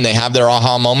you and they have their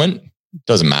aha moment, it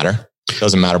doesn't matter. It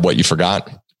doesn't matter what you forgot.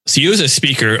 So you as a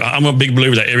speaker, I'm a big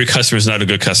believer that every customer is not a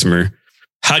good customer.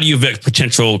 How do you vet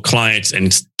potential clients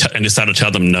and decide to tell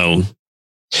them no?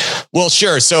 Well,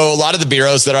 sure. So a lot of the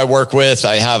bureaus that I work with,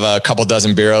 I have a couple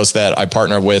dozen bureaus that I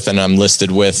partner with and I'm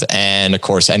listed with. And of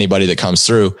course, anybody that comes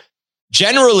through,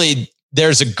 generally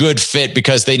there's a good fit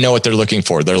because they know what they're looking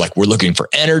for. They're like, we're looking for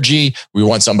energy. We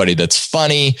want somebody that's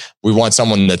funny. We want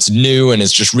someone that's new and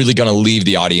is just really going to leave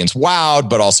the audience wowed,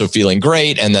 but also feeling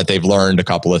great and that they've learned a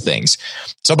couple of things.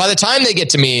 So by the time they get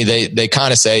to me, they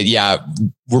kind of say, yeah,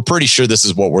 we're pretty sure this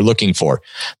is what we're looking for.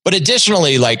 But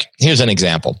additionally, here's an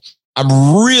example.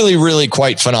 I'm really, really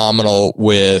quite phenomenal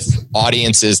with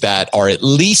audiences that are at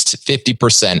least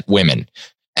 50% women.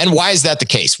 And why is that the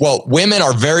case? Well, women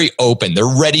are very open. They're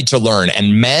ready to learn,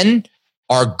 and men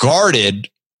are guarded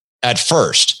at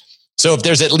first. So if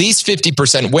there's at least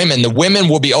 50% women, the women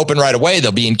will be open right away.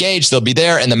 They'll be engaged. They'll be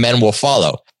there, and the men will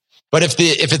follow. But if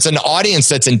it's an audience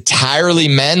that's entirely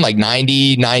men, like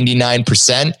 90,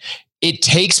 99%, it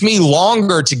takes me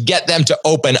longer to get them to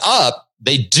open up.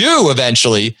 They do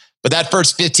eventually, but that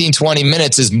first 15, 20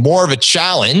 minutes is more of a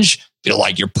challenge. Feel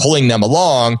like you're pulling them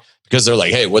along because they're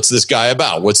like, hey, what's this guy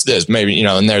about? What's this? Maybe,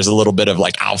 and there's a little bit of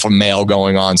like alpha male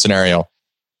going on scenario.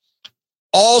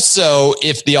 Also,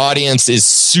 if the audience is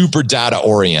super data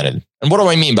oriented. And what do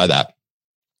I mean by that?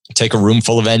 Take a room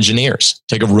full of engineers,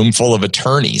 take a room full of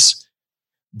attorneys.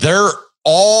 They're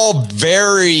all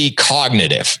very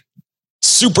cognitive,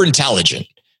 super intelligent.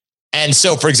 And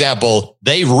so, for example,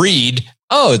 they read,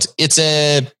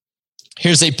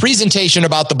 here's a presentation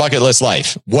about the bucket list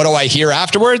life. What do I hear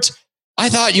afterwards? I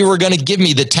thought you were going to give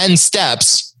me the 10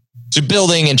 steps to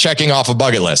building and checking off a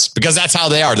bucket list, because that's how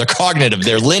they are. They're cognitive.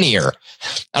 They're linear.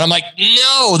 And I'm like,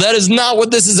 no, that is not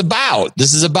what this is about.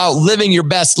 This is about living your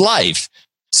best life.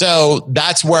 So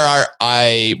that's where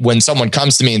when someone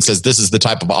comes to me and says, this is the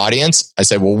type of audience, I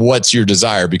say, well, what's your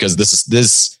desire? Because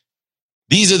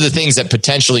these are the things that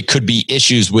potentially could be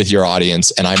issues with your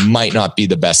audience, and I might not be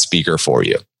the best speaker for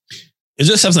you. Is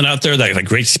there something out there that like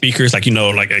great speakers, like,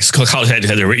 like a college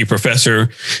had a rate you professor?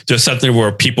 There's something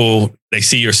where people, they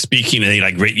see you're speaking and they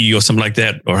like rate you or something like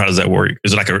that? Or how does that work?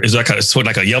 Is it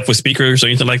like a Yelp for speakers or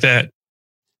anything like that?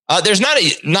 There's not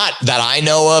that I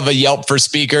know of a Yelp for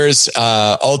speakers.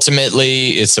 Ultimately,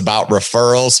 it's about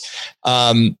referrals.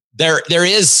 There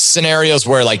is scenarios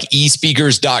where like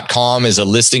espeakers.com is a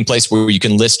listing place where you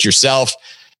can list yourself.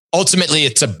 Ultimately,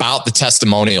 it's about the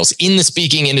testimonials. In the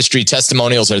speaking industry,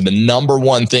 testimonials are the number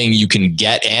one thing you can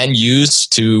get and use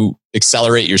to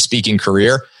accelerate your speaking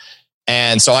career.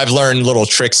 And so I've learned little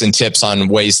tricks and tips on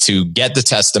ways to get the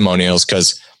testimonials,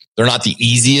 because they're not the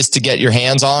easiest to get your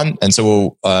hands on. And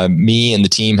so me and the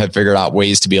team have figured out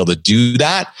ways to be able to do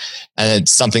that. And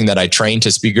it's something that I train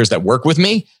to speakers that work with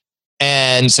me.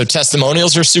 And so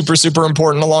testimonials are super, super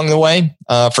important along the way,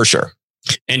 for sure.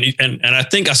 And I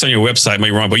think I saw on your website, maybe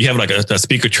wrong, but you have like a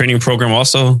speaker training program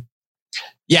also?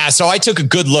 Yeah. So I took a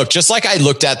good look, just like I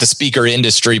looked at the speaker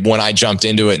industry when I jumped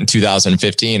into it in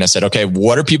 2015. I said, okay,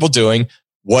 what are people doing?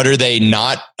 What are they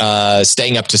not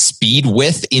staying up to speed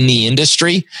with in the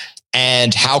industry?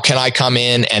 And how can I come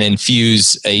in and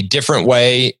infuse a different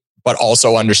way, but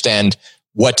also understand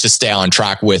what to stay on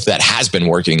track with that has been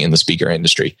working in the speaker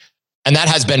industry? And that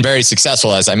has been very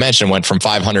successful. As I mentioned, went from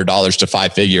 $500 to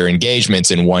 5-figure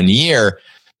engagements in 1 year,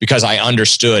 because I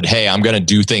understood, hey, I'm going to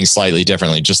do things slightly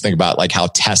differently. Just think about like how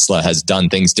Tesla has done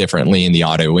things differently in the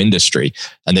auto industry,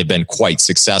 and they've been quite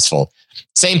successful.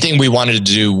 Same thing we wanted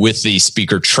to do with the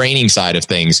speaker training side of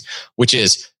things, which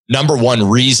is number one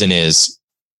reason is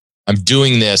I'm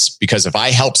doing this because if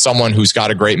I help someone who's got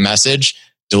a great message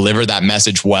deliver that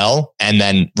message well and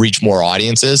then reach more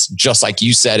audiences, just like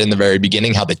you said in the very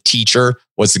beginning, how the teacher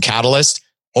was the catalyst.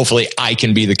 Hopefully I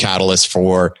can be the catalyst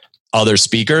for other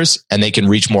speakers and they can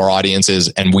reach more audiences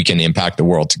and we can impact the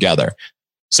world together.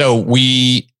 So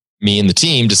me and the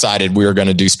team decided we were going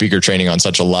to do speaker training on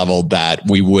such a level that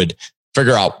we would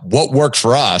figure out what worked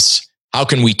for us. How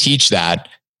can we teach that?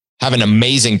 Have an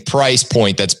amazing price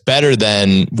point that's better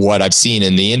than what I've seen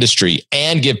in the industry,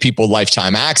 and give people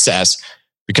lifetime access,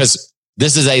 because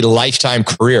this is a lifetime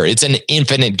career. It's an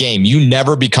infinite game. You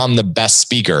never become the best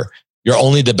speaker. You're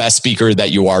only the best speaker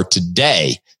that you are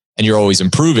today, and you're always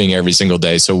improving every single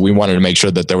day. So we wanted to make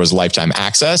sure that there was lifetime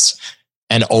access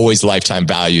and always lifetime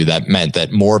value. That meant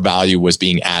that more value was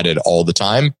being added all the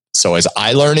time. So as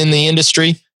I learn in the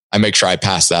industry, I make sure I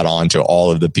pass that on to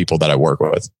all of the people that I work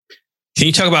with. Can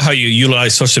you talk about how you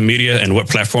utilize social media and what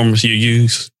platforms you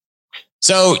use?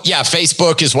 So yeah,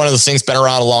 Facebook is one of those things, been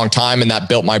around a long time, and that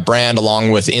built my brand,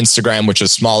 along with Instagram, which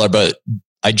is smaller. But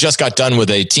I just got done with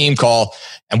a team call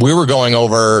and we were going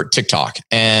over TikTok,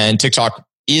 and TikTok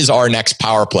is our next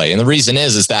power play. And the reason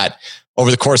is that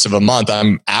over the course of a month,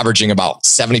 I'm averaging about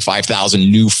 75,000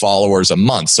 new followers a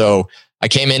month. So I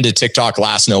came into TikTok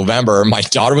last November. My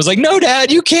daughter was like, "No,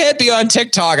 Dad, you can't be on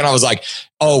TikTok." And I was like,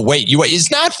 "Oh, wait, it's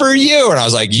not for you." And I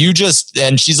was like,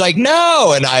 and she's like,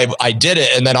 "No." And I did it.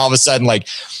 And then all of a sudden, like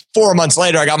 4 months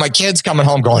later, I got my kids coming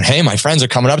home going, "Hey, my friends are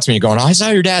coming up to me going, I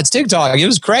saw your dad's TikTok. It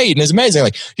was great. And it's amazing.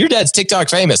 Like, your dad's TikTok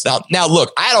famous." Now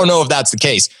look, I don't know if that's the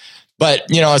case, but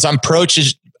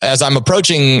as I'm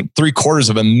approaching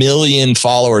 750,000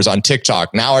 followers on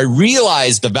TikTok, now I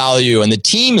realize the value, and the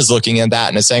team is looking at that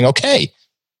and is saying, okay,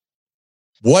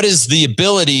 what is the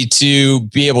ability to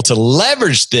be able to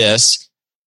leverage this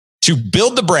to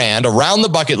build the brand around the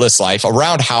bucket list life,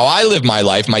 around how I live my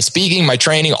life, my speaking, my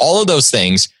training, all of those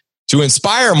things to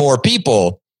inspire more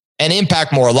people and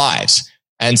impact more lives.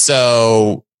 And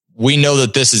so we know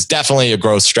that this is definitely a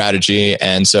growth strategy.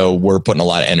 And so we're putting a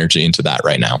lot of energy into that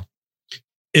right now.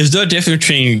 Is there a difference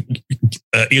between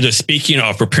either speaking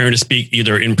or preparing to speak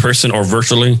either in person or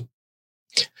virtually?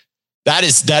 That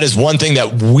is one thing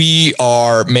that we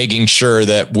are making sure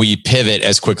that we pivot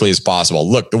as quickly as possible.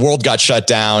 Look, the world got shut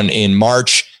down in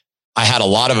March. I had a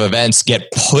lot of events get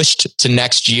pushed to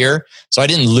next year. So I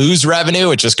didn't lose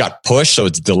revenue. It just got pushed. So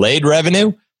it's delayed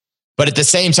revenue. But at the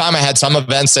same time, I had some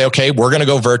events say, okay, we're going to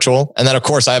go virtual. And then of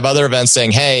course I have other events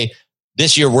saying, hey,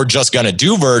 this year we're just going to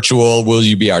do virtual. Will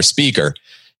you be our speaker?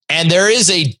 And there is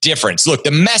a difference. Look,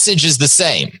 the message is the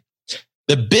same.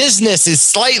 The business is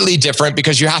slightly different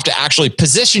because you have to actually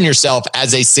position yourself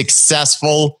as a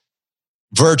successful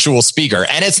virtual speaker.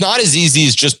 And it's not as easy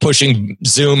as just pushing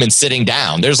Zoom and sitting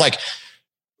down. There's like,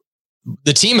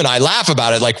 the team and I laugh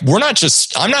about it. Like, I'm not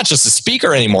just a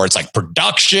speaker anymore. It's like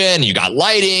production, you got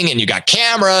lighting and you got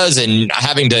cameras and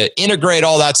having to integrate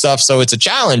all that stuff. So it's a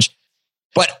challenge,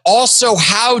 but also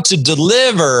how to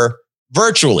deliver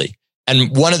virtually.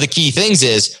 And one of the key things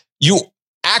is you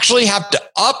actually have to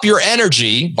up your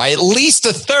energy by at least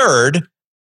a third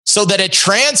so that it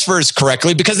transfers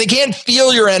correctly, because they can't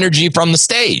feel your energy from the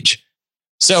stage.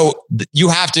 So you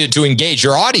have to engage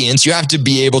your audience. You have to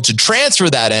be able to transfer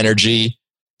that energy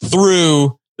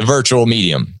through the virtual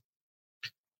medium.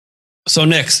 So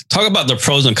next, talk about the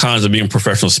pros and cons of being a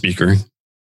professional speaker.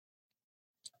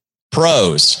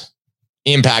 Pros,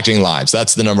 impacting lives.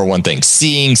 That's the number one thing.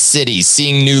 Seeing cities,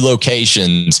 seeing new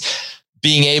locations,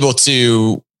 being able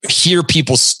to hear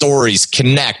people's stories,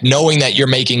 connect, knowing that you're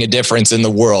making a difference in the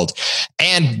world,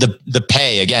 and the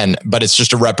pay again, but it's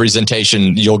just a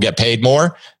representation. You'll get paid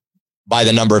more by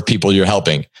the number of people you're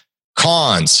helping.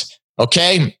 Cons.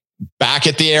 Okay. Back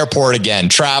at the airport again,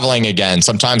 traveling again,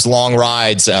 sometimes long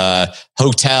rides,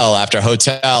 hotel after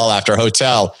hotel after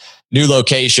hotel, new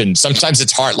location. Sometimes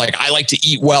it's hard. Like, I like to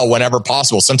eat well whenever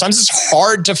possible. Sometimes it's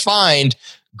hard to find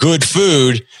good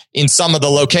food in some of the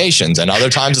locations. And other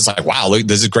times it's like, wow, look,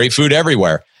 this is great food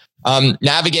everywhere.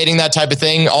 Navigating that type of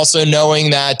thing. Also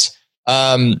knowing that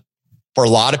for a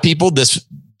lot of people,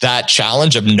 that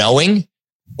challenge of knowing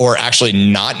or actually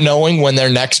not knowing when their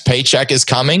next paycheck is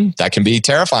coming, that can be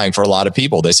terrifying for a lot of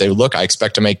people. They say, look, I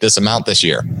expect to make this amount this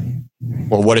year.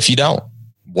 Well, what if you don't?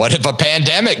 What if a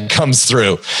pandemic comes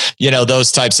through?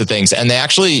 Those types of things. And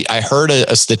I heard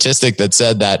a statistic that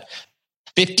said that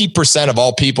 50% of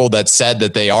all people that said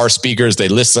that they are speakers, they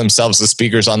list themselves as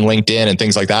speakers on LinkedIn and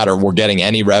things like that, or were getting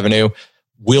any revenue,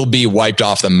 will be wiped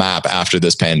off the map after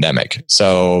this pandemic.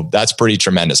 So that's pretty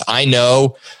tremendous. I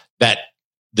know that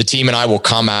the team and I will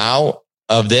come out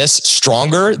of this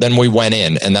stronger than we went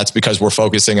in. And that's because we're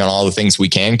focusing on all the things we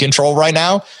can control right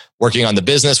now, working on the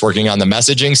business, working on the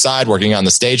messaging side, working on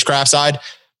the stagecraft side.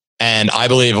 And I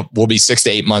believe we'll be 6 to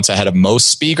 8 months ahead of most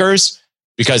speakers,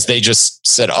 because they just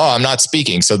said, oh, I'm not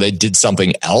speaking. So they did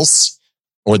something else,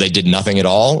 or they did nothing at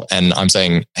all. And I'm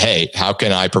saying, hey, how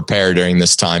can I prepare during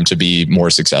this time to be more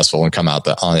successful and come out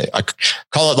I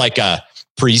call it like a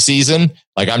preseason.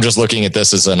 Like, I'm just looking at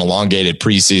this as an elongated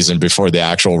preseason before the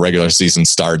actual regular season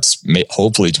starts,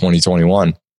 hopefully 2021.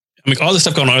 I mean, all this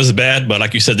stuff going on is bad, but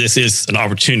like you said, this is an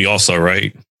opportunity also,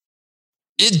 right?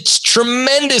 It's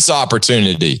tremendous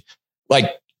opportunity.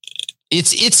 Like,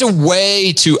 it's a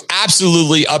way to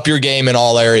absolutely up your game in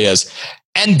all areas.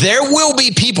 And there will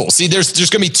be people. See, there's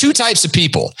going to be two types of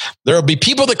people. There will be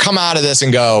people that come out of this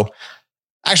and go,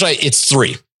 actually, it's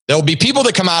three. There will be people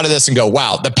that come out of this and go,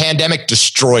 wow, the pandemic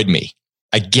destroyed me.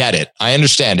 I get it. I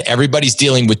understand. Everybody's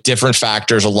dealing with different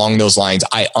factors along those lines.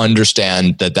 I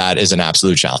understand that is an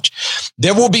absolute challenge.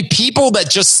 There will be people that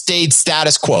just stayed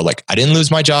status quo. Like, I didn't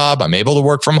lose my job. I'm able to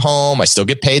work from home. I still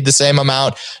get paid the same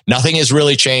amount. Nothing has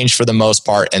really changed for the most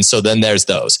part. And so then there's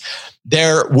those.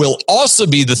 There will also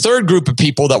be the third group of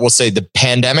people that will say the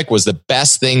pandemic was the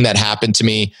best thing that happened to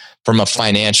me from a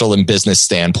financial and business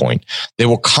standpoint. They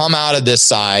will come out of this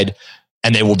side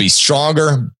and they will be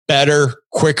stronger, better,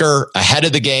 quicker, ahead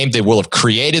of the game. They will have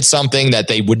created something that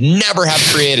they would never have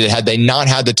created had they not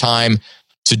had the time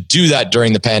to do that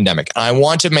during the pandemic. And I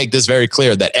want to make this very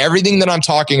clear that everything that I'm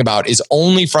talking about is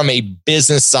only from a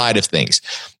business side of things.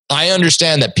 I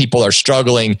understand that people are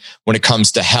struggling when it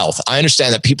comes to health. I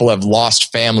understand that people have lost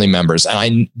family members,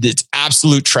 and it's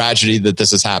absolute tragedy that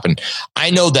this has happened.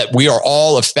 I know that we are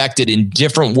all affected in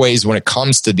different ways when it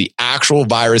comes to the actual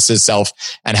virus itself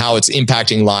and how it's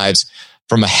impacting lives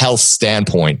from a health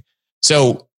standpoint.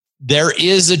 So there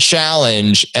is a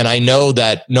challenge. And I know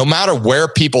that no matter where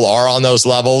people are on those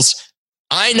levels,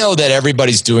 I know that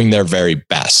everybody's doing their very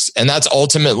best. And that's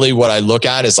ultimately what I look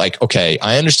at is like, okay,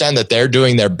 I understand that they're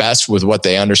doing their best with what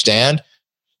they understand.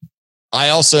 I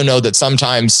also know that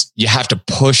sometimes you have to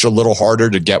push a little harder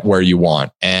to get where you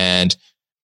want. And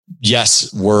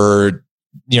yes, we're,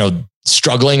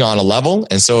 struggling on a level.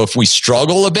 And so if we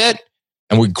struggle a bit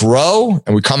and we grow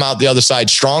and we come out the other side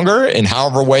stronger in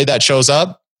however way that shows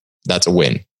up, that's a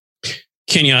win.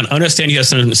 Kenyon, I understand you have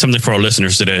something for our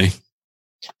listeners today.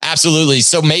 Absolutely.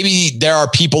 So maybe there are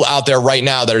people out there right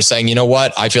now that are saying, you know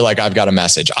what? I feel like I've got a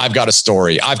message. I've got a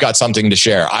story. I've got something to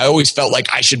share. I always felt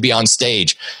like I should be on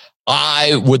stage.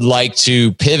 I would like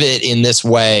to pivot in this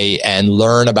way and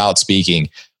learn about speaking.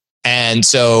 And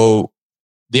so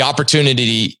the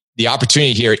opportunity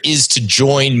here is to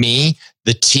join me,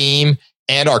 the team,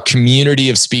 and our community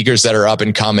of speakers that are up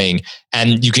and coming.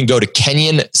 And you can go to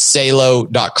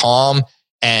kenyonsalo.com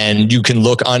and you can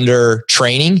look under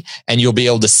training and you'll be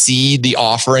able to see the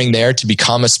offering there to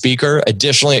become a speaker.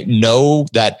 Additionally, know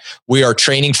that we are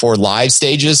training for live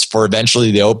stages for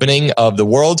eventually the opening of the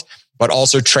world, but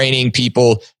also training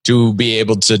people to be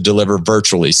able to deliver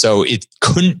virtually. So it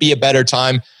couldn't be a better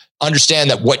time. Understand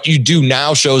that what you do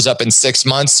now shows up in 6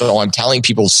 months. So I'm telling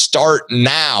people start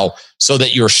now so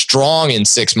that you're strong in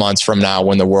 6 months from now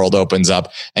when the world opens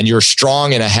up and you're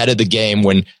strong and ahead of the game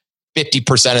when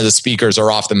 50% of the speakers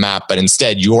are off the map, but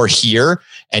instead you're here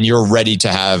and you're ready to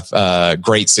have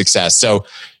great success. So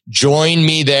join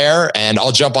me there and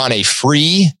I'll jump on a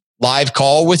free live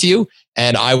call with you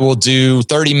and I will do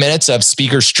 30 minutes of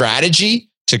speaker strategy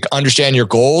to understand your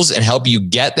goals and help you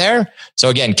get there. So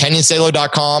again,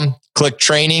 kenyonsalo.com, click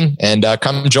training and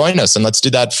come join us and let's do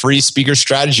that free speaker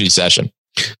strategy session.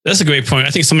 That's a great point. I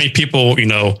think so many people,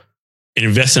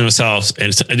 invest in themselves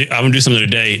and I'm going to do something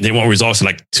today. They want results in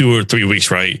like 2 or 3 weeks,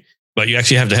 right? But you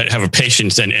actually have to have a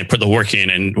patience and put the work in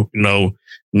and know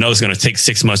it's going to take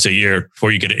 6 months, a year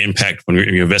before you get an impact when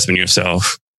you're investing in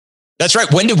yourself. That's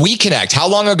right. When did we connect? How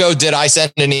long ago did I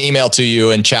send an email to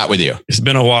you and chat with you? It's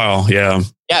been a while. Yeah.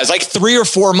 Yeah, it's like 3 or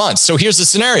 4 months. So here's the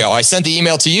scenario. I sent the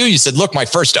email to you. You said, look, my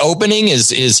first opening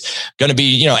is going to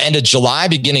be, end of July,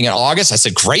 beginning of August. I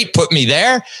said, great, put me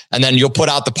there. And then you'll put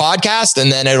out the podcast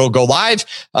and then it'll go live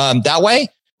that way.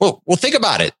 Well, think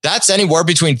about it. That's anywhere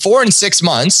between 4 and 6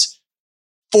 months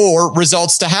for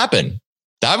results to happen.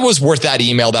 That was worth that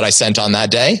email that I sent on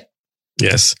that day.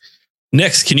 Yes.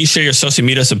 Next, can you share your social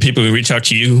media so people can reach out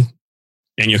to you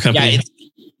and your company? Yeah,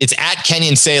 it's at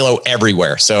Kenyon Salo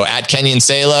everywhere. So at Kenyon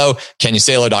Salo,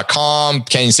 kenyonsalo.com,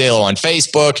 Kenyon Salo on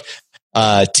Facebook,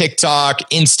 TikTok,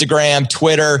 Instagram,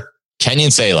 Twitter,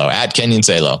 Kenyon Salo, at Kenyon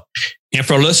Salo. And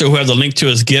for a listener who has a link to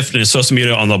his gift and his social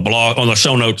media on the blog, on the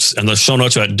show notes, and the show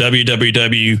notes are at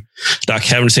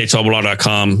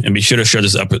www.kevinsageblog.com. And be sure to share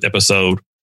this episode.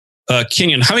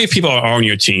 Kenyon, how many people are on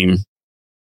your team?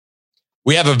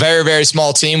 We have a very, very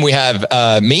small team. We have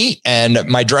me and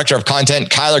my director of content,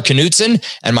 Kyler Knutson,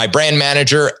 and my brand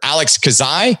manager, Alex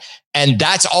Kazai. And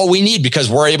that's all we need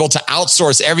because we're able to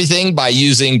outsource everything by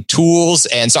using tools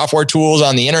and software tools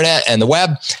on the internet and the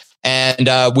web. And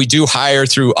we do hire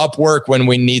through Upwork when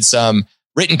we need some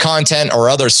written content or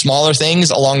other smaller things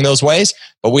along those ways.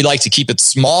 But we like to keep it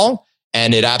small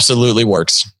and it absolutely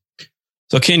works.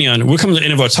 So Kenyon, we're coming to the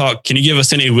end of our talk. Can you give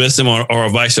us any wisdom or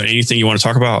advice or anything you want to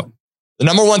talk about? The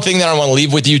number one thing that I want to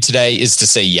leave with you today is to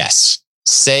say yes.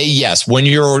 Say yes. When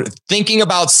you're thinking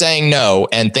about saying no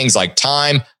and things like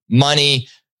time, money,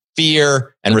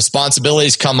 fear, and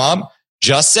responsibilities come up,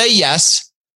 just say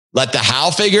yes. Let the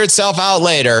how figure itself out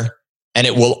later, and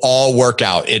it will all work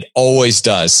out. It always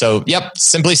does. So,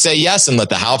 simply say yes and let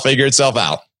the how figure itself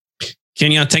out.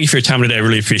 Kenyon, thank you for your time today. I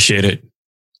really appreciate it.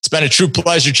 It's been a true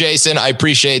pleasure, Jason. I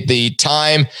appreciate the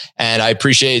time and I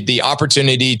appreciate the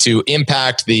opportunity to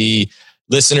impact the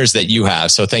listeners that you have.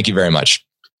 So thank you very much.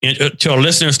 And to our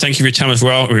listeners, thank you for your time as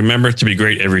well. Remember to be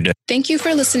great every day. Thank you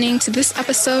for listening to this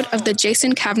episode of the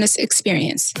Jason Cavness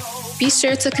Experience. Be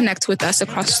sure to connect with us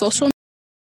across social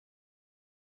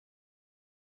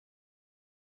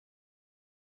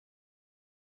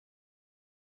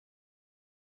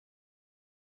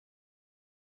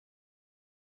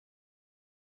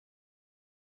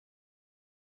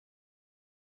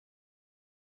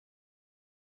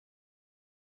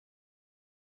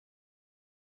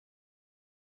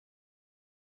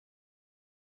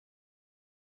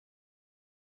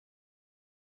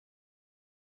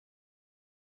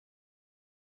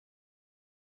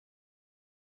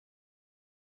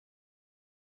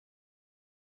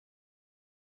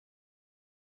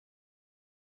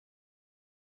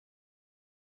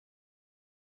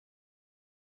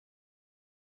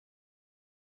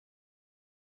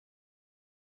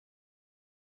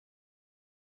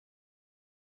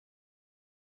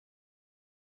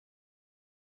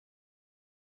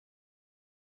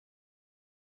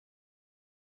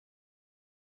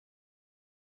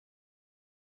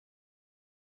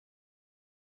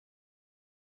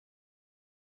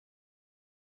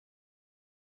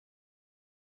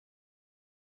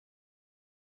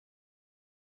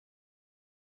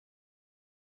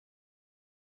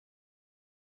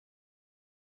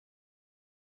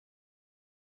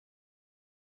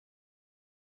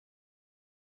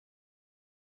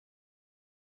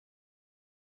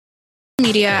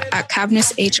media at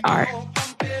Cavness HR.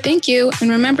 Thank you, and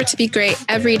remember to be great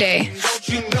every day. Don't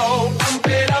you know, pump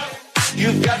it up.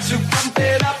 You've got to pump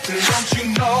it up. Don't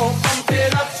you know, pump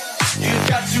it up. You've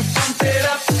got to pump it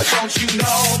up. Don't you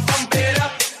know, pump it up.